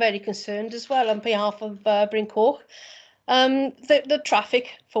 I am very concerned as well on behalf of Bryn Coch. The traffic,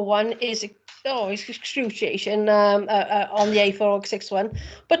 for one, is it's excruciating on the A461.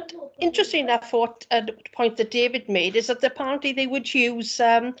 But interesting enough, what point that David made is that apparently they would use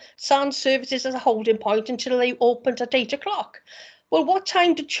Sands services as a holding point until they opened at 8 o'clock. Well, what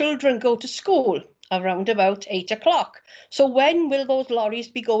time do children go to school? Around about 8 o'clock. So when will those lorries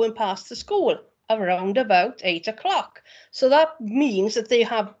be going past the school? Around about 8 o'clock. So that means that they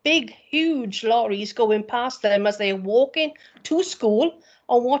have big, huge lorries going past them as they're walking to school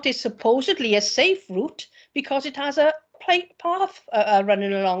on what is supposedly a safe route because it has a path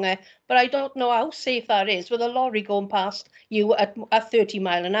running along it. But I don't know how safe that is with a lorry going past you at 30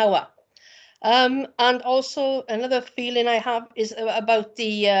 miles an hour. And also another feeling I have is about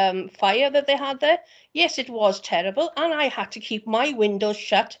the fire that they had there. Yes, it was terrible, and I had to keep my windows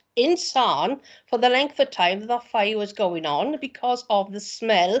shut in Sarn for the length of time that the fire was going on because of the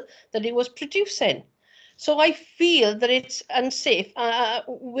smell that it was producing. So I feel that it's unsafe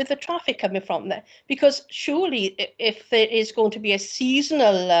with the traffic coming from there, because surely if there is going to be a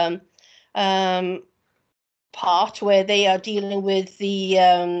seasonal part where they are dealing with the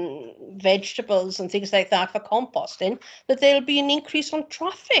vegetables and things like that for composting, that there'll be an increase on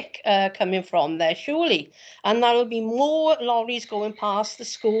traffic coming from there, surely. And there'll be more lorries going past the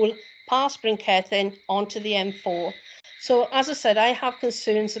school, past Brinkethin, onto the M4. So, as I said, I have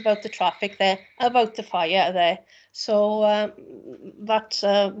concerns about the traffic there, about the fire there. So that's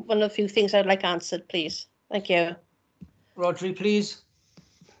one of the few things I'd like answered, please. Thank you. Rodri, please.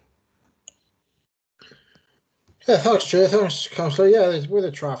 Yeah, thanks, Chair. Thanks, Councillor. Yeah, with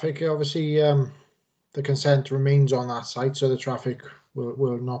the traffic, obviously, the consent remains on that site, so the traffic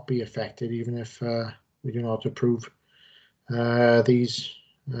will not be affected, even if we do not approve these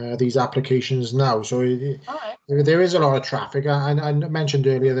applications now. So there is a lot of traffic. I mentioned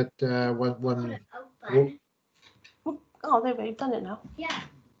earlier that when oh, there we've done it now. Yeah.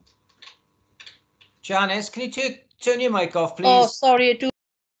 Janice, can you turn your mic off, please? Oh, sorry, I do.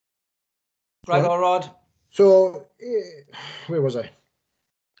 Right, all Rod. So, where was I?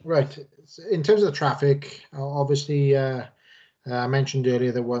 Right. In terms of the traffic, obviously, I mentioned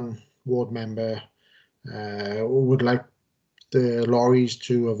earlier that one ward member would like the lorries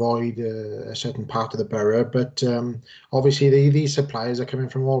to avoid a certain part of the borough, but obviously these suppliers are coming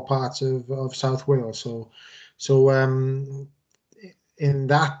from all parts of South Wales. So in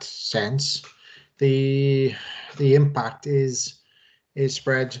that sense, the impact is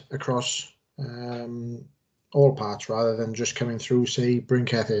spread across all parts rather than just coming through, say,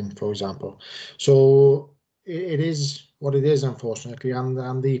 Brinkethin, for example. So it is what it is, unfortunately,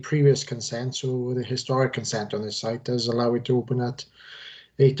 and the previous consent, so the historic consent on this site, does allow it to open at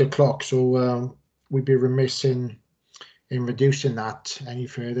 8 o'clock. So we'd be remiss in reducing that any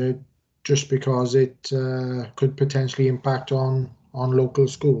further, just because it could potentially impact on local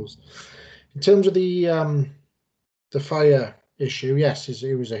schools. In terms of the fire issue, yes,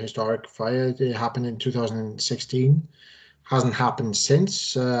 it was a historic fire. It happened in 2016. Hasn't happened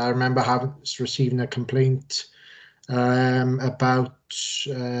since. I remember receiving a complaint about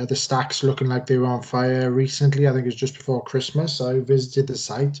the stacks looking like they were on fire recently. I think it was just before Christmas. I visited the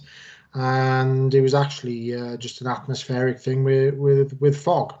site, and it was actually just an atmospheric thing with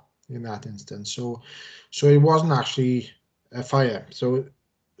fog in that instance. So it wasn't actually a fire. So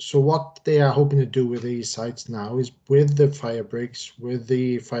what they are hoping to do with these sites now is, with the fire breaks, with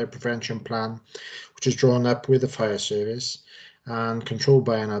the fire prevention plan, which is drawn up with the fire service and controlled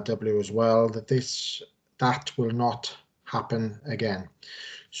by NRW as well, that will not happen again.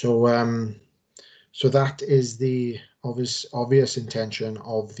 So so that is the obvious intention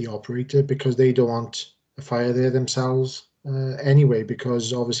of the operator, because they don't want a fire there themselves anyway,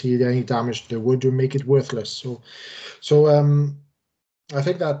 because obviously any damage to the wood would make it worthless. So I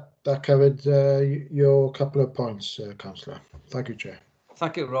think that covered your couple of points, Councillor. Thank you, Chair.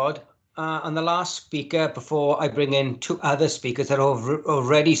 Thank you, Rod. And the last speaker, before I bring in two other speakers that have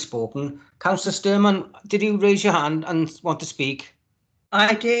already spoken, Councillor Sturman, did you raise your hand and want to speak?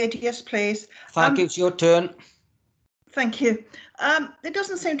 I did, yes, please. Thank you. It's your turn. Thank you. There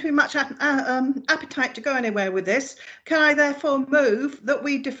doesn't seem to be much appetite to go anywhere with this. Can I therefore move that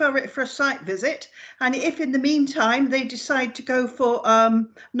we defer it for a site visit? And if in the meantime they decide to go for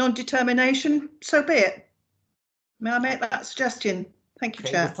non-determination, so be it. May I make that suggestion? Thank you,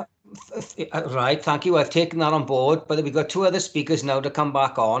 Chair. Right, thank you. I've taken that on board, but we've got two other speakers now to come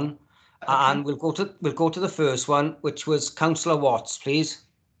back on, okay. And we'll go to the first one, which was Councillor Watts, please.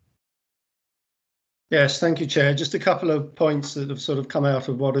 Yes, thank you, Chair. Just a couple of points that have sort of come out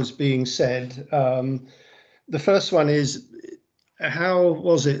of what is being said. The first one is, how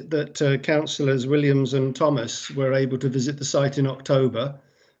was it that councillors Williams and Thomas were able to visit the site in October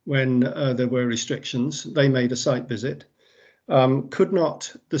when there were restrictions. They made a site visit. Could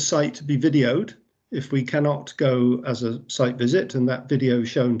not the site be videoed if we cannot go as a site visit and that video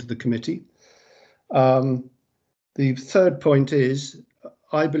shown to the committee? The third point is,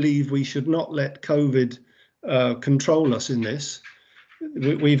 I believe we should not let COVID control us in this.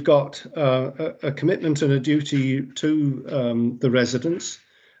 We've got a commitment and a duty to the residents.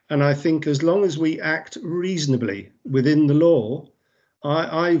 And I think as long as we act reasonably within the law,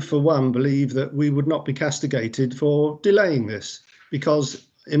 I for one, believe that we would not be castigated for delaying this, because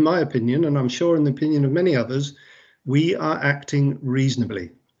in my opinion, and I'm sure in the opinion of many others, we are acting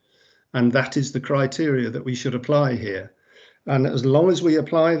reasonably. And that is the criteria that we should apply here. And as long as we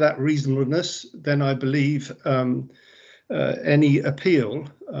apply that reasonableness, then I believe any appeal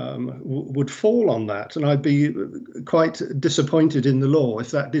would fall on that. And I'd be quite disappointed in the law if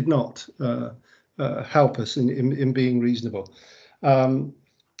that did not help us in being reasonable. And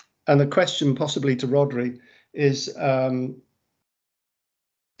the question possibly to Rhodri is,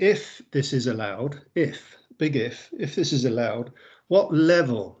 if this is allowed, if this is allowed, what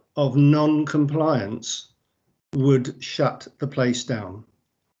level of non-compliance would shut the place down?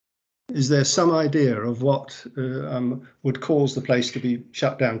 Is there some idea of what would cause the place to be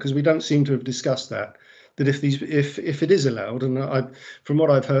shut down? Because we don't seem to have discussed that. That if it is allowed, and from what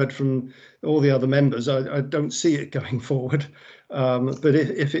I've heard from all the other members, I don't see it going forward. But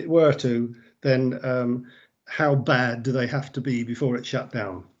if it were to, then how bad do they have to be before it's shut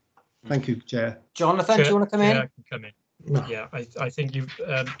down? Thank you, Chair. Jonathan, do you want to come in? Yeah, I can come in. Yeah, I think you've,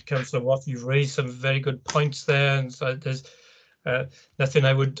 Councillor Watt, you've raised some very good points there, and so there's nothing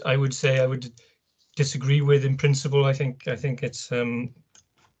I would say I would disagree with in principle. I think it's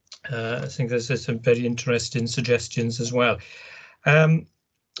I think there's some very interesting suggestions as well.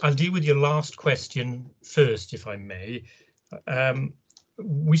 I'll deal with your last question first, if I may.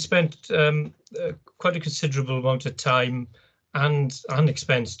 We spent quite a considerable amount of time and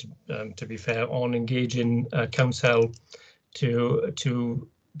expense, to be fair, on engaging council to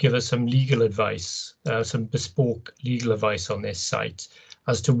give us some legal advice, some bespoke legal advice on this site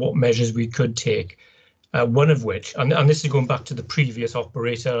as to what measures we could take. One of which, and this is going back to the previous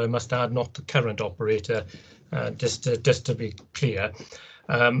operator, I must add, not the current operator, just to be clear.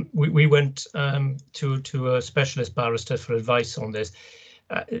 We went to a specialist barrister for advice on this.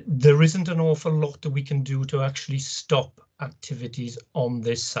 There isn't an awful lot that we can do to actually stop activities on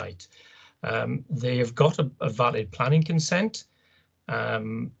this site. They have got a valid planning consent.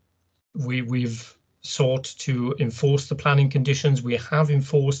 We've sought to enforce the planning conditions. We have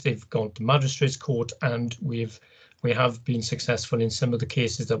enforced. They've gone to magistrates' court, and we have been successful in some of the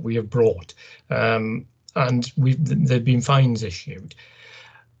cases that we have brought, and there've been fines issued.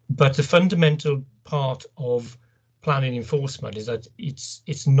 But the fundamental part of planning enforcement is that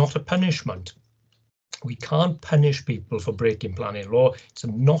it's not a punishment. We can't punish people for breaking planning law. It's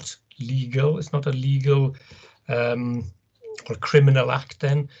not legal. It's not a legal or criminal act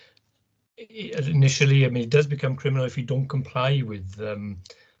then. Initially, I mean, it does become criminal if you don't comply with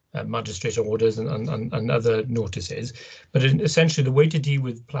magistrate orders and other notices. But essentially, the way to deal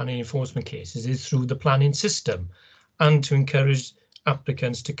with planning enforcement cases is through the planning system, and to encourage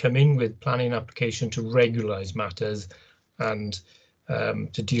applicants to come in with planning application to regularise matters and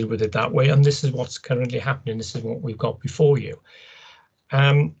to deal with it that way. And this is what's currently happening. This is what we've got before you.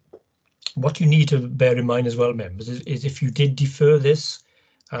 What you need to bear in mind as well, members, is if you did defer this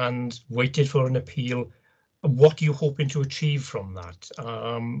and waited for an appeal, what are you hoping to achieve from that?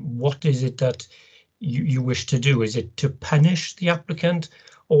 What is it that you wish to do? Is it to punish the applicant,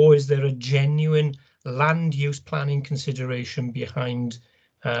 or is there a genuine land use planning consideration behind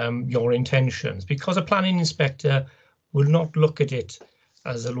your intentions? Because a planning inspector will not look at it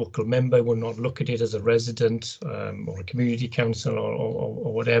as a local member, will not look at it as a resident or a community council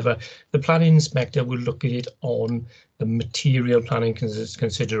or whatever. The planning inspector will look at it on the material planning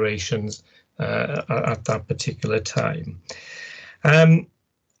considerations at that particular time.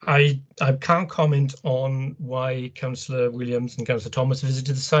 I can't comment on why Councillor Williams and Councillor Thomas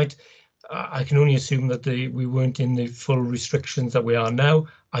visited the site. I can only assume that we weren't in the full restrictions that we are now.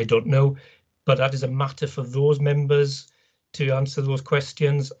 I don't know, but that is a matter for those members to answer those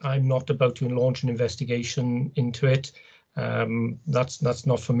questions. I'm not about to launch an investigation into it. That's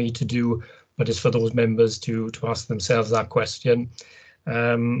not for me to do, but it's for those members to ask themselves that question.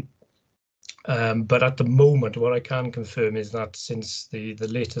 But at the moment, what I can confirm is that since the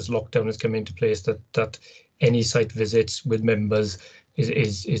latest lockdown has come into place, that any site visits with members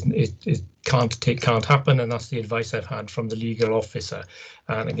can't happen, and that's the advice I've had from the legal officer.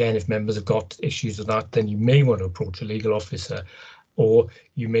 And again, if members have got issues with that, then you may want to approach a legal officer. or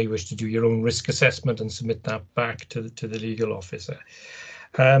you may wish to do your own risk assessment and submit that back to the legal officer.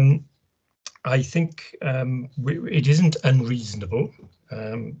 I think it isn't unreasonable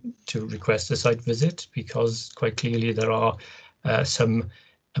to request a site visit, because quite clearly there are some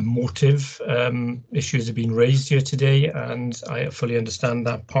emotive issues have been raised here today, and I fully understand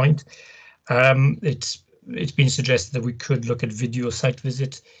that point. It's been suggested that we could look at video site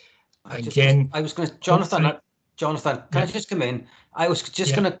visit. Again, I was going to, Jonathan, can I just come in? I was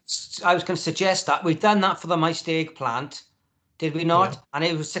going to suggest that we've done that for the Maesteg plant, did we not? Yeah. And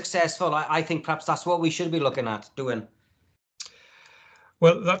it was successful. I think perhaps that's what we should be looking at doing.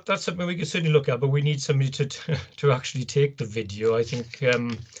 Well, that's something we can certainly look at, but we need somebody to actually take the video, I think.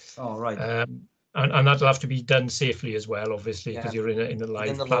 Oh, right. And that'll have to be done safely as well, obviously, because you're in a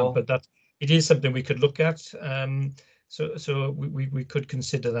live plant. But it is something we could look at. So we could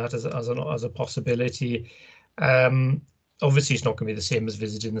consider that as a possibility. Obviously, it's not going to be the same as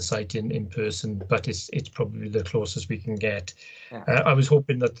visiting the site in person, but it's probably the closest we can get. Yeah. I was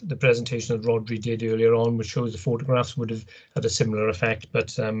hoping that the presentation that Rodri did earlier on, which shows the photographs, would have had a similar effect,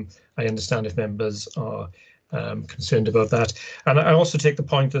 but I understand if members are concerned about that. And I also take the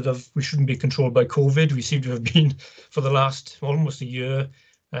point that we shouldn't be controlled by COVID. We seem to have been for the last almost a year.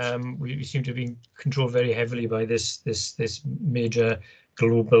 We seem to have been controlled very heavily by this major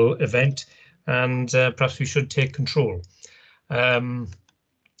global event, and perhaps we should take control. And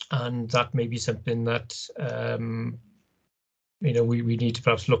that may be something that we need to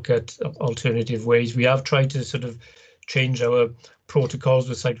perhaps look at alternative ways. We have tried to sort of change our protocols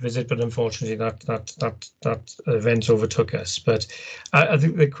with site visit, but unfortunately that event overtook us. But I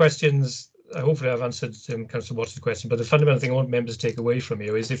think the questions, hopefully I've answered Councillor Watts' question, but the fundamental thing I want members to take away from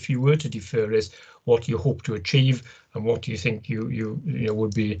you is, if you were to defer this, what do you hope to achieve, and what do you think you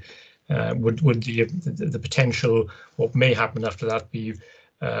would be would the potential, what may happen after that, be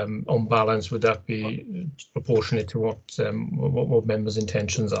on balance? Would that be proportionate to what members'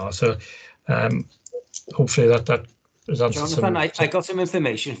 intentions are? So hopefully that is answered. Jonathan, I got some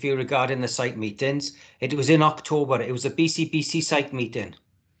information for you regarding the site meetings. It was in October. It was a BCBC site meeting.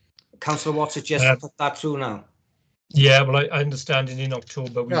 Councillor Watts has just put that through now. Yeah, well, I understand in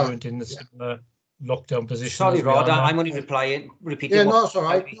October we weren't in the similar lockdown position. Sorry, Rod, I'm only repeating. Yeah, no, it's all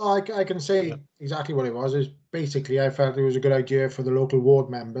right. No, I can say exactly what it was. Is basically I felt it was a good idea for the local ward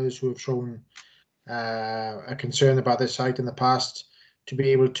members who have shown a concern about this site in the past to be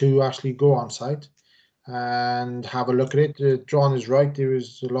able to actually go on site and have a look at it. John is right. There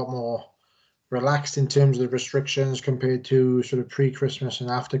was a lot more relaxed in terms of the restrictions compared to sort of pre-Christmas and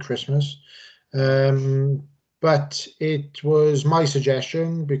after Christmas. But it was my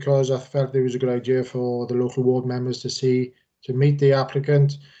suggestion, because I felt it was a good idea for the local ward members to meet the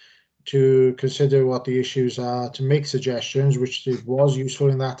applicant, to consider what the issues are, to make suggestions, which it was useful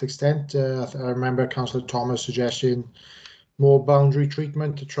in that extent. I remember Councillor Thomas suggesting more boundary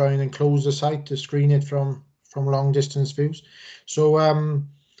treatment to try and enclose the site to screen it from long distance views. So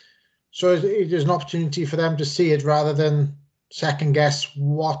it is an opportunity for them to see it rather than second guess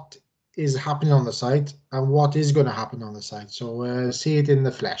what is happening on the site and what is going to happen on the site. So see it in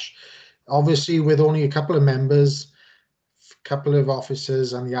the flesh. Obviously, with only a couple of members, a couple of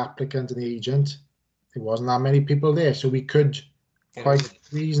officers and the applicant and the agent, there wasn't that many people there. So we could quite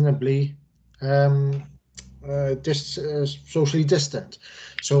reasonably socially distant.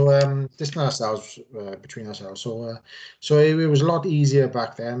 So distance ourselves between ourselves. So it was a lot easier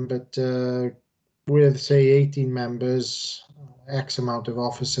back then, but with say 18 members, X amount of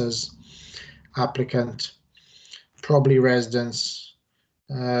officers, applicant, probably residents,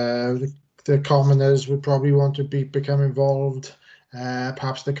 the commoners would probably want to become involved.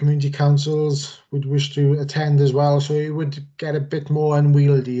 Perhaps the community councils would wish to attend as well. So it would get a bit more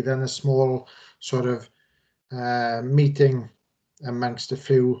unwieldy than a small sort of meeting amongst a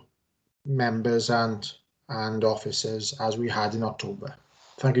few members and officers as we had in October.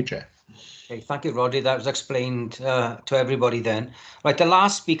 Thank you, Chair. Okay, thank you, Roddy. That was explained to everybody then. Right, the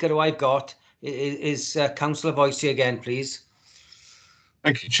last speaker who I've got is Councillor Voicey again, please.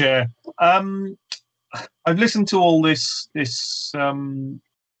 Thank you, Chair. I've listened to all this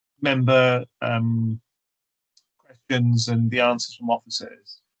member questions and the answers from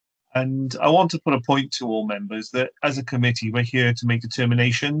officers, and I want to put a point to all members that as a committee we're here to make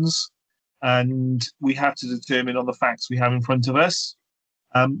determinations, and we have to determine on the facts we have in front of us.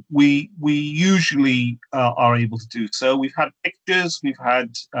 We usually are able to do so. We've had pictures, we've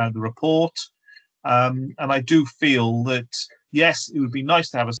had the report, and I do feel that, yes, it would be nice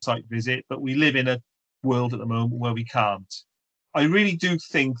to have a site visit, but we live in a world at the moment where we can't. I really do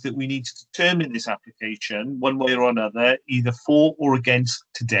think that we need to determine this application one way or another, either for or against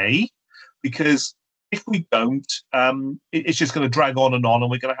today, because if we don't, it's just going to drag on, and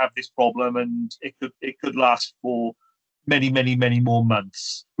we're going to have this problem, and it could last for many, many, many more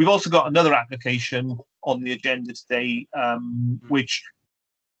months. We've also got another application on the agenda today, which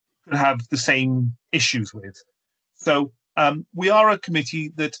could have the same issues with. So we are a committee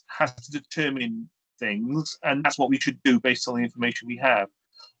that has to determine things, and that's what we should do based on the information we have.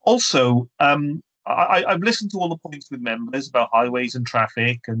 Also, I've listened to all the points with members about highways and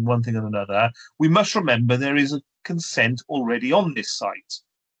traffic and one thing and another. We must remember there is a consent already on this site,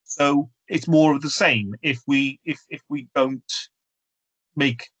 so it's more of the same if we don't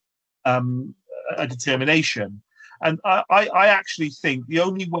make a determination. And I actually think the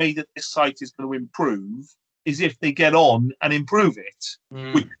only way that this site is going to improve is if they get on and improve it,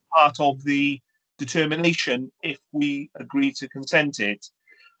 which is part of the determination if we agree to consent it.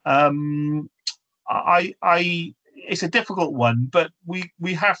 It's a difficult one, but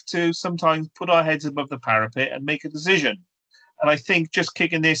we have to sometimes put our heads above the parapet and make a decision. And I think just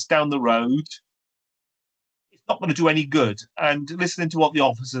kicking this down the road, it's not going to do any good. And listening to what the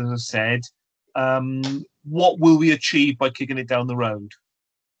officers have said, what will we achieve by kicking it down the road?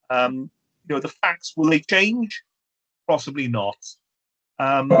 The facts, will they change? Possibly not.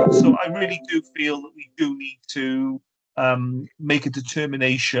 So I really do feel that we do need to make a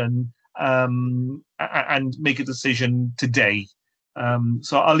determination and make a decision today.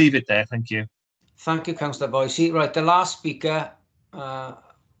 So I'll leave it there. Thank you. Thank you, Councillor Boyce. Right, the last speaker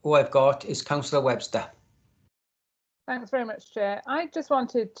who I've got is Councillor Webster. Thanks very much, Chair. I just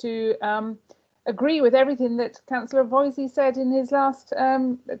wanted to agree with everything that Councillor Boyce said in his last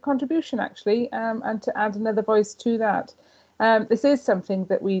contribution, actually, and to add another voice to that. This is something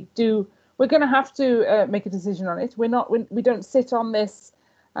that we're going to have to make a decision on it. We don't sit on this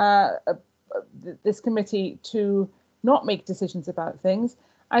this committee to not make decisions about things.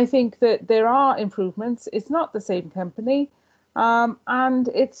 I think that there are improvements. It's not the same company, and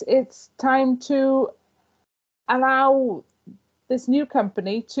it's time to allow this new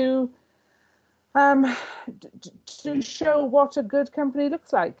company to show what a good company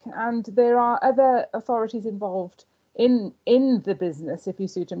looks like. And there are other authorities involved in the business, if you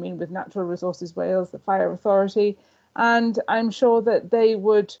see what I mean, with Natural Resources Wales, the Fire Authority, and I'm sure that they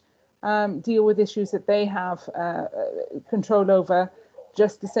would deal with issues that they have control over,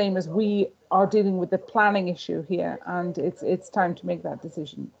 just the same as we are dealing with the planning issue here, and it's time to make that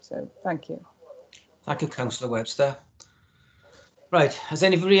decision. So thank you. Thank you, Councillor Webster. Right, has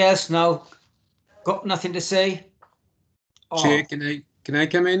anybody else now got nothing to say? Chair, can I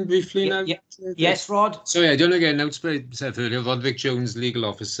come in briefly now? Yes, Rod. Sorry, I don't know again. Announced myself earlier. Roderick Jones, legal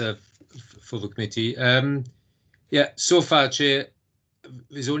officer for the committee. Yeah, so far, Chair,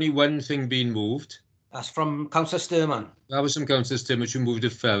 there's only one thing being moved. That's from Councillor Sturman. That was from Councillor Sturman, which we moved to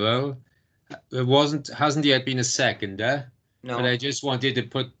Farrell. There hasn't yet been a seconder. No. But I just wanted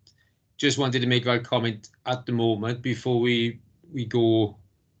to make that comment at the moment before we go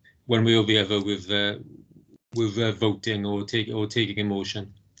one way or the other with voting or taking a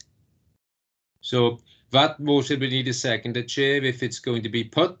motion. So that motion will need a seconder, Chair, if it's going to be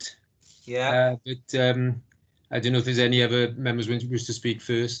put. Yeah. But I don't know if there's any other members who wish to speak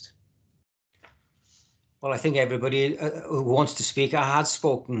first. Well, I think everybody who wants to speak has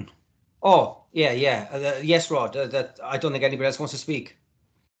spoken. Oh, yeah. Yes, Rod. I don't think anybody else wants to speak.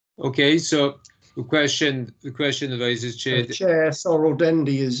 Okay, so the question arises, Chair. Chair Sorrel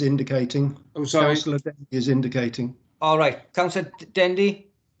Dendy is indicating. Oh, sorry. Councillor Dendy is indicating. All right, Councillor Dendy.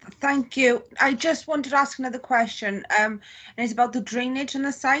 Thank you. I just wanted to ask another question, and it's about the drainage on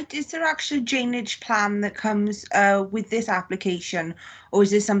the site. Is there actually a drainage plan that comes with this application, or is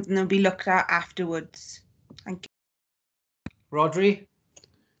this something that will be looked at afterwards? Thank you. Rodri?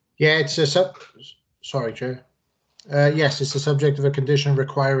 Yeah, it's sorry, Chair. Yes, it's the subject of a condition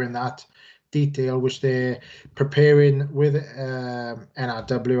requiring that detail, which they're preparing with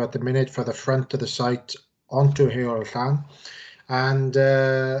NRW at the minute for the front of the site onto Hale Llan. And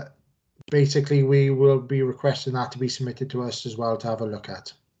basically, we will be requesting that to be submitted to us as well to have a look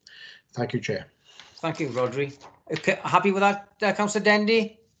at. Thank you, Chair. Thank you, Rodri. Okay, happy with that, Councillor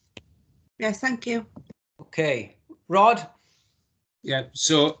Dendy? Yes, thank you. Okay, Rod? Yeah,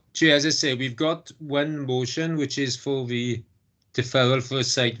 so, Chair, as I say, we've got one motion, which is for the deferral for a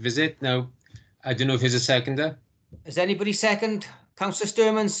site visit. Now, I don't know if there's a seconder. Does anybody second Councillor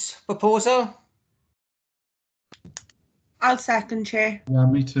Sturman's proposal? I'll second, Chair. Yeah,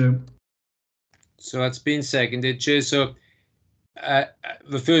 me too. So that's been seconded, Chair. So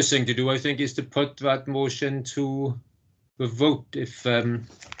the first thing to do, I think, is to put that motion to vote if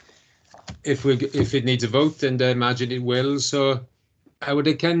it needs a vote, and I imagine it will. So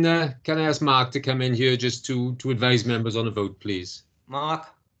can I ask Mark to come in here just to advise members on a vote, please? Mark.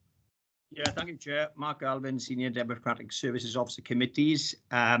 Yeah, thank you, Chair. Mark Alvin, Senior Democratic Services Officer Committees.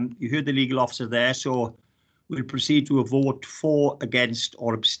 You heard the legal officer there, so we'll proceed to a vote for, against,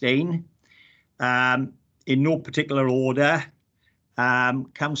 or abstain. In no particular order.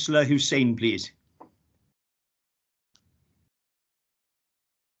 Councillor Hussain, please.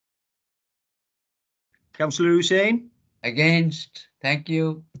 Councillor Hussain? Against. Thank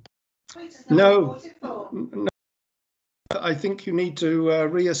you. No, I think you need to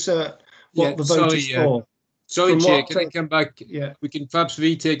reassert what the vote is for. Sorry, Chair, can I come back? Yeah. We can perhaps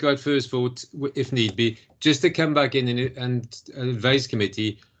retake our first vote if need be, just to come back in and advise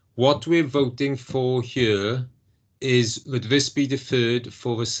committee. What we're voting for here is that this be deferred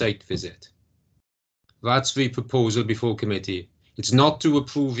for a site visit. That's the proposal before committee. It's not to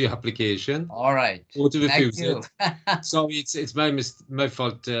approve the application. All right. Or to refuse it. Sorry, it's my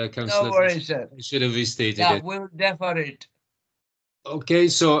fault, Councillor. No worries, sir. I should have restated Yeah, it. we'll defer it. Okay,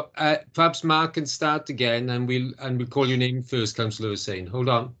 so perhaps Mark can start again, and we'll call your name first, Councillor Hussain. Hold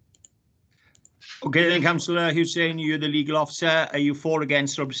on. Okay, then, Councillor Hussain, you're the legal officer. Are you for,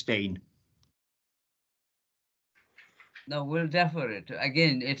 against, or abstain? No, we'll defer it.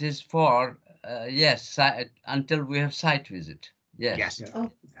 Again, it is for, yes, until we have site visit. Yes. Yes.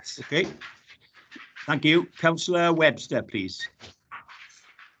 Oh. Okay. Thank you. Councillor Webster, please.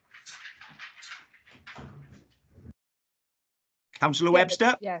 Councillor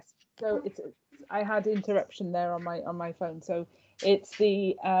Webster? Yes. So I had interruption there on my phone. So it's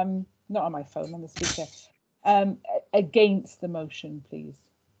the not on my phone, on the speaker. Against the motion, please.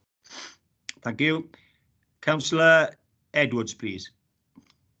 Thank you. Councillor Edwards, please.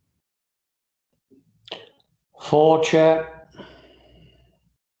 For, Chair.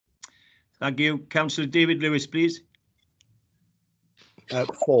 Thank you. Councillor David Lewis, please.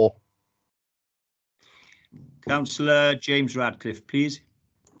 For. Councillor James Radcliffe, please.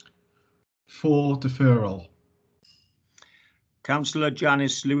 For deferral. Councillor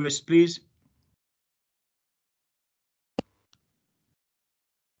Janice Lewis, please.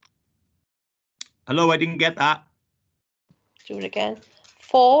 Hello, I didn't get that. Do it again.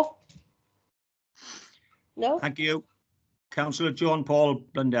 For. No. Thank you. Councillor John Paul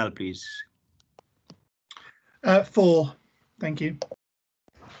Blundell, please. For. Thank you.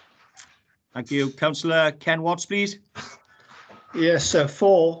 Thank you. Councillor Ken Watts, please. Yes, sir.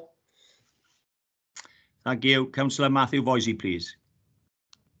 For. Thank you. Councillor Matthew Voisey, please.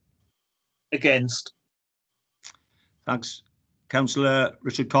 Against. Thanks. Councillor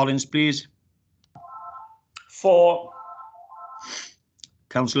Richard Collins, please. For.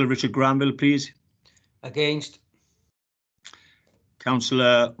 Councillor Richard Granville, please. Against.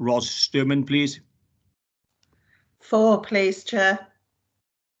 Councillor Ros Sturman, please. For, please, Chair.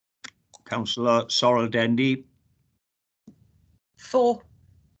 Councillor Sorrel Dendy. For.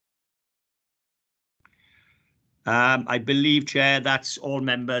 I believe, Chair, that's all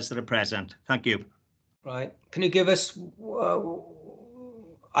members that are present. Thank you. Right. Can you give us?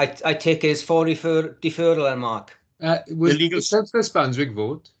 I take it as for deferral, and Mark. Was the legal Councillor Spanswick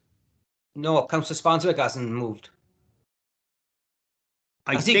vote? No, Councillor Spanswick hasn't moved.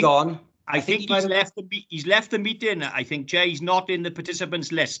 Has he gone? I think he's left the meeting. I think, Chair, he's not in the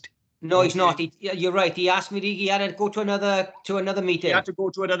participants list. No, he's not. You're right. He asked me. He had to go to another meeting. He had to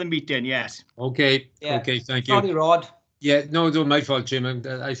go to another meeting. Yes. Okay. Yeah. Okay. Thank you. Sorry, Rod. Yeah. No, my fault, Jim.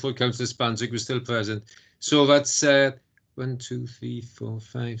 I thought Councillor Spanswick was still present. So that's 1, 2, 3, 4,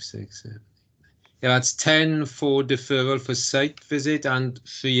 5, 6, 7. Yeah, that's 10 for deferral for site visit and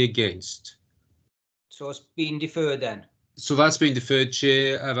 3 against. So it's been deferred then. So that's been deferred,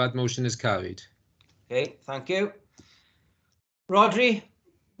 Chair. That motion is carried. Okay, thank you. Rodri,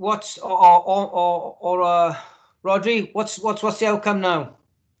 what's the outcome now?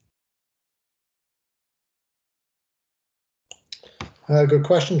 Good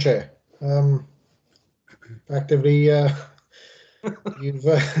question, Chair. Actively,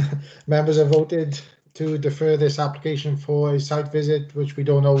 members have voted to defer this application for a site visit, which we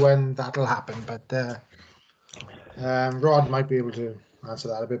don't know when that'll happen, but Rod might be able to answer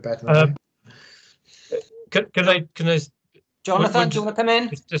that a bit better than Can I? Jonathan, do you want to come in?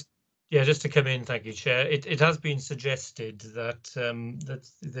 Just to come in. Thank you, Chair. It has been suggested that that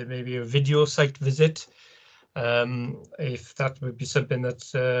there may be a video site visit. If that would be something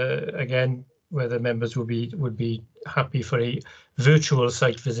that again, whether members would be happy for a virtual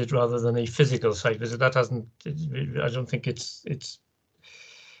site visit rather than a physical site visit. That hasn't. I don't think it's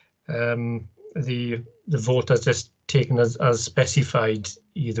the vote has just taken as specified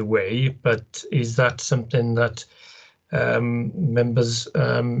either way, but is that something that members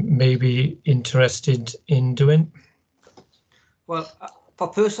may be interested in doing? Well, for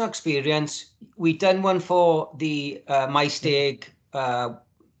personal experience, we done one for the MyStag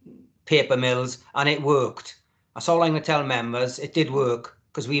paper mills, and it worked. That's all I'm going to tell members. It did work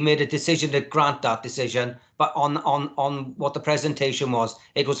because we made a decision to grant that decision, but on what the presentation was,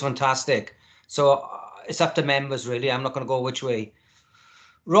 it was fantastic. So it's up to members, really. I'm not going to go which way.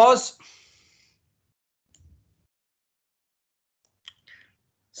 Ros?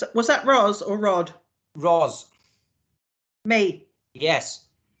 So was that Ros or Rod? Ros. Me? Yes.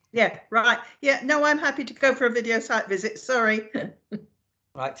 Yeah, right. Yeah, no, I'm happy to go for a video site visit. Sorry.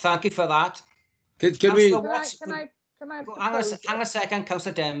 Right, thank you for that. Can we? Can I hang a second,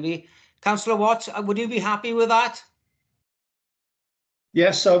 Councillor Denby. Councillor Watts, would you be happy with that?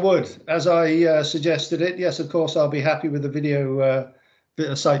 Yes, I would. As I suggested it, yes, of course, I'll be happy with the video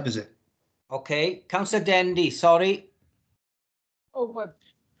site visit. Okay, Councillor Dendy, sorry. Over.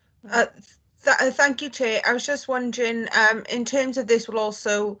 Thank you, Chair. I was just wondering, in terms of this, will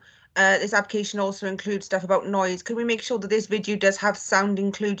also this application also includes stuff about noise. Can we make sure that this video does have sound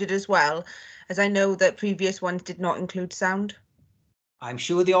included as well, as I know that previous ones did not include sound? I'm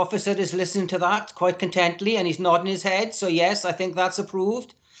sure the officer is listening to that quite contently and he's nodding his head. So yes, I think that's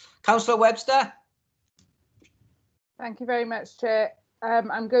approved. Councillor Webster. Thank you very much, Chair.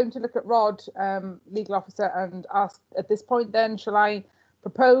 I'm going to look at Rod, legal officer, and ask at this point then, shall I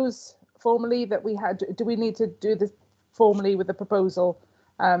propose formally that do we need to do this formally with the proposal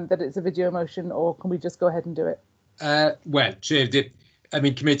that it's a video motion, or can we just go ahead and do it? Well, Chair, I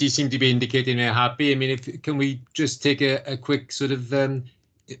mean, committee seem to be indicating they're happy. I mean, can we just take a quick sort of,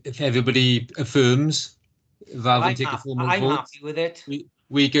 if everybody affirms, rather than take a formal vote? I'm happy with it.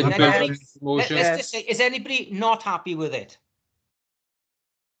 We can build a motion. Let's just say, is anybody not happy with it?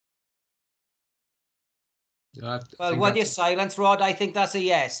 Well, while you're silent, Rod, I think that's a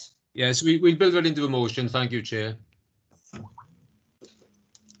yes. Yes, we'll build that into a motion. Thank you, Chair.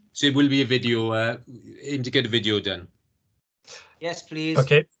 So it will be a video, aim to get a video done. Yes, please.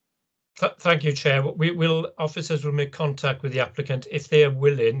 Okay. Thank you, Chair. Officers will make contact with the applicant if they are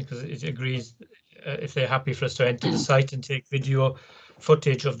willing, because it agrees, if they're happy for us to enter the site and take video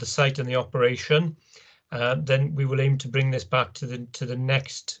footage of the site and the operation. Then we will aim to bring this back to the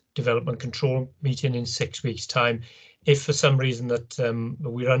next development control meeting in 6 weeks' time. If for some reason that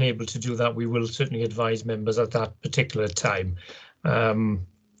we're unable to do that, we will certainly advise members at that particular time.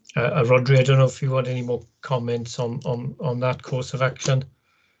 Rodri, I don't know if you want any more comments on that course of action.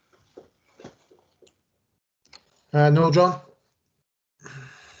 No, John.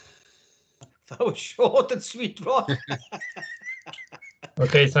 That was short and sweet, Rod.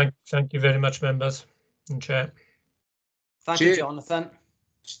 Okay, thank you very much, members and Chair. Thank you, Jonathan.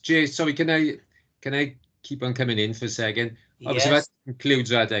 Jay, sorry, can I keep on coming in for a second? Obviously, Yes. that concludes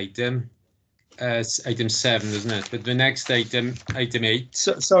that item. Item 7, isn't it? But the next item, item 8.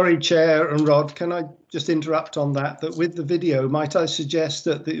 Sorry, Chair and Rod, can I just interrupt on that? That with the video, might I suggest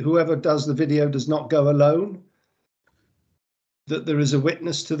that whoever does the video does not go alone? That there is a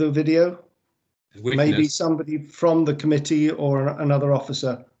witness to the video? Maybe somebody from the committee or another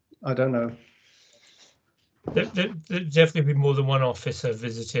officer. I don't know. There'll definitely be more than one officer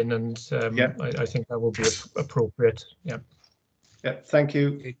visiting, and I think that will be appropriate. Yeah. Yeah. Thank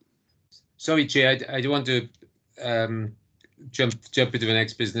you. Sorry, Chair. I don't want to jump into the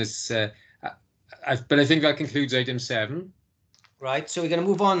next business, but I think that concludes item 7. Right. So we're going to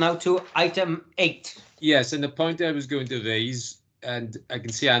move on now to item 8. Yes, and the point I was going to raise, and I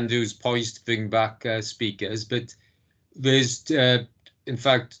can see Andrew's poised to bring back speakers, but there's in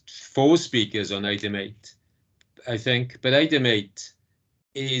fact 4 speakers on item 8, I think. But item 8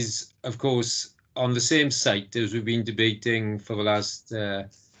 is, of course, on the same site as we've been debating for the last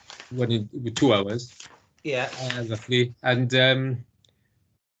 2 hours. Yeah. Roughly. And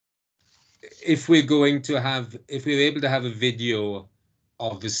if we're able to have a video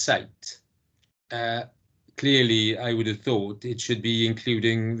of the site, clearly, I would have thought it should be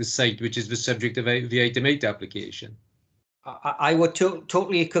including the site, which is the subject of the item 8 application. I would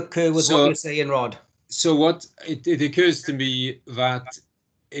totally concur with what you're saying, Rod. So what it occurs to me that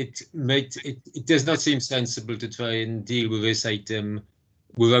it does not seem sensible to try and deal with this item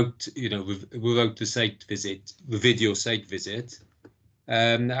without the site visit, the video site visit,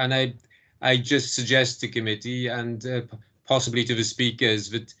 and I just suggest to committee and possibly to the speakers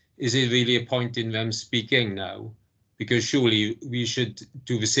that is it really a point in them speaking now? Because surely we should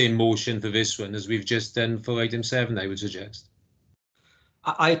do the same motion for this one as we've just done for item 7, I would suggest.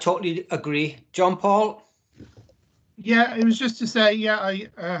 I totally agree. John Paul? Yeah, it was just to say, yeah,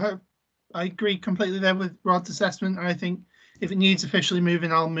 I agree completely there with Rod's assessment. I think if it needs officially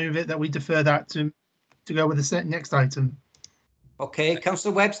moving, I'll move it, that we defer that to go with the next item. Okay,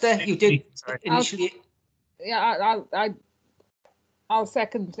 Councillor Webster, you did initially. I'll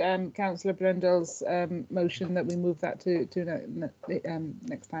second Councillor Brundle's motion that we move that to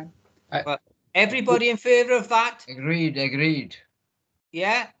next time. Everybody in favour of that? Agreed.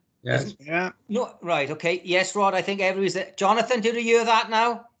 Yeah? Yes. Yeah. No, right, okay. Yes, Rod, I think everybody's... Jonathan, did you hear that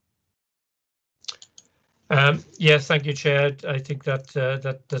now? Yes, thank you, Chair. I think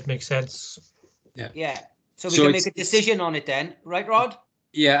that makes sense. Yeah. So we can make a decision on it then, right, Rod?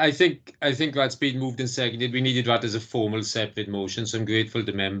 Yeah, I think that's been moved and seconded. We needed that as a formal separate motion, so I'm grateful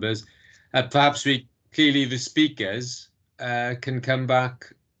to members. Perhaps clearly the speakers can come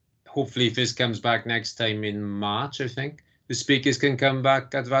back. Hopefully, if this comes back next time in March, I think the speakers can come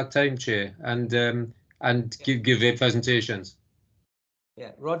back at that time, Chair, and give their presentations.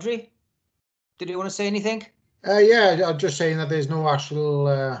 Yeah, Rodri, did you want to say anything? Yeah, I'm just saying that there's no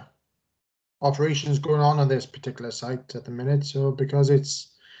actual operations going on this particular site at the minute. So because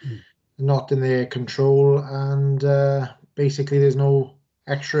it's not in their control, and basically there's no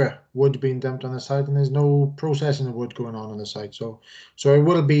extra wood being dumped on the site, and there's no processing of wood going on the site. So it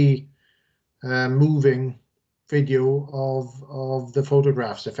will be moving video of the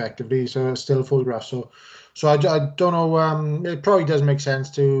photographs effectively, so still photographs. So I don't know, it probably does make sense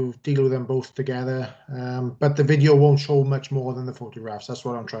to deal with them both together, but the video won't show much more than the photographs. That's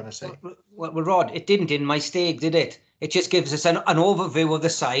what I'm trying to say. Well, Rod, it didn't in my stake, did it? It just gives us an overview of the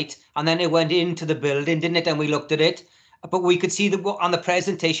site, and then it went into the building, didn't it? And we looked at it, but we could see on the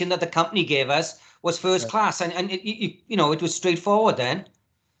presentation that the company gave us was first class, and it was straightforward then.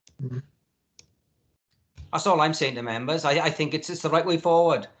 Mm-hmm. That's all I'm saying to members. I think it's the right way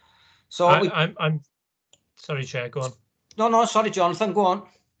forward. So I'm sorry, Chair. Go on. No, sorry, Jonathan. Go on.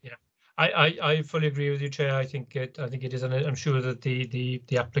 Yeah, I fully agree with you, Chair. I think it is, and I'm sure that the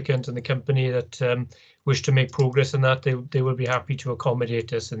applicant and the company that wish to make progress in that, they will be happy to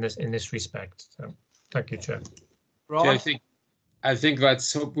accommodate us in this respect. So, thank you, Chair. Rod? Chair, I think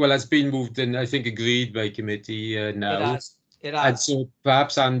that's that's been moved and I think agreed by committee now. It has. And so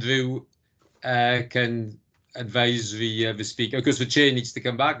perhaps Andrew can advise the speaker, because the chair needs to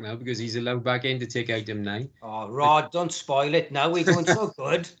come back now because he's allowed back in to take item 9. Oh, Rod, don't spoil it now. We're going so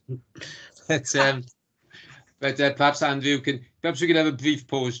good. But perhaps Andrew we can have a brief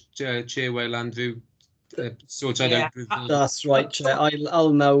pause, Chair, while Andrew sorts that out. That's right, Chair.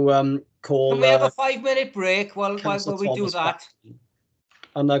 I'll now call. Can we have a 5-minute break while we do that?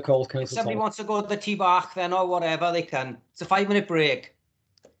 I'll now call Councillor If somebody Thomas. wants to go to the tea back then or whatever, they can. It's a 5-minute break.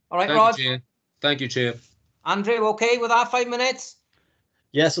 All right, Thank Rod? you, Chair. Thank you, Chair. Andrew, okay with that 5 minutes?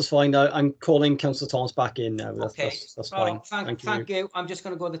 Yes, that's fine. I'm calling Councillor Thomas back in now. That's fine. Thank you. I'm just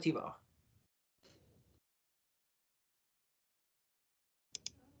going to go to the tea bar.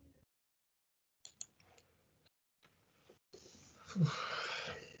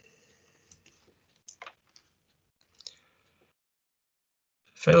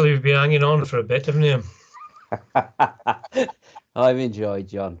 Phil, you've been hanging on for a bit, haven't you? I've enjoyed,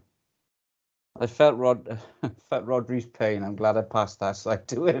 John. I felt Rodri's pain. I'm glad I passed that side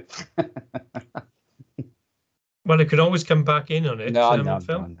to him. Well, it could always come back in on it. No.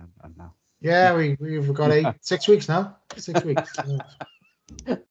 Yeah, we've got 6 weeks now. 6 weeks.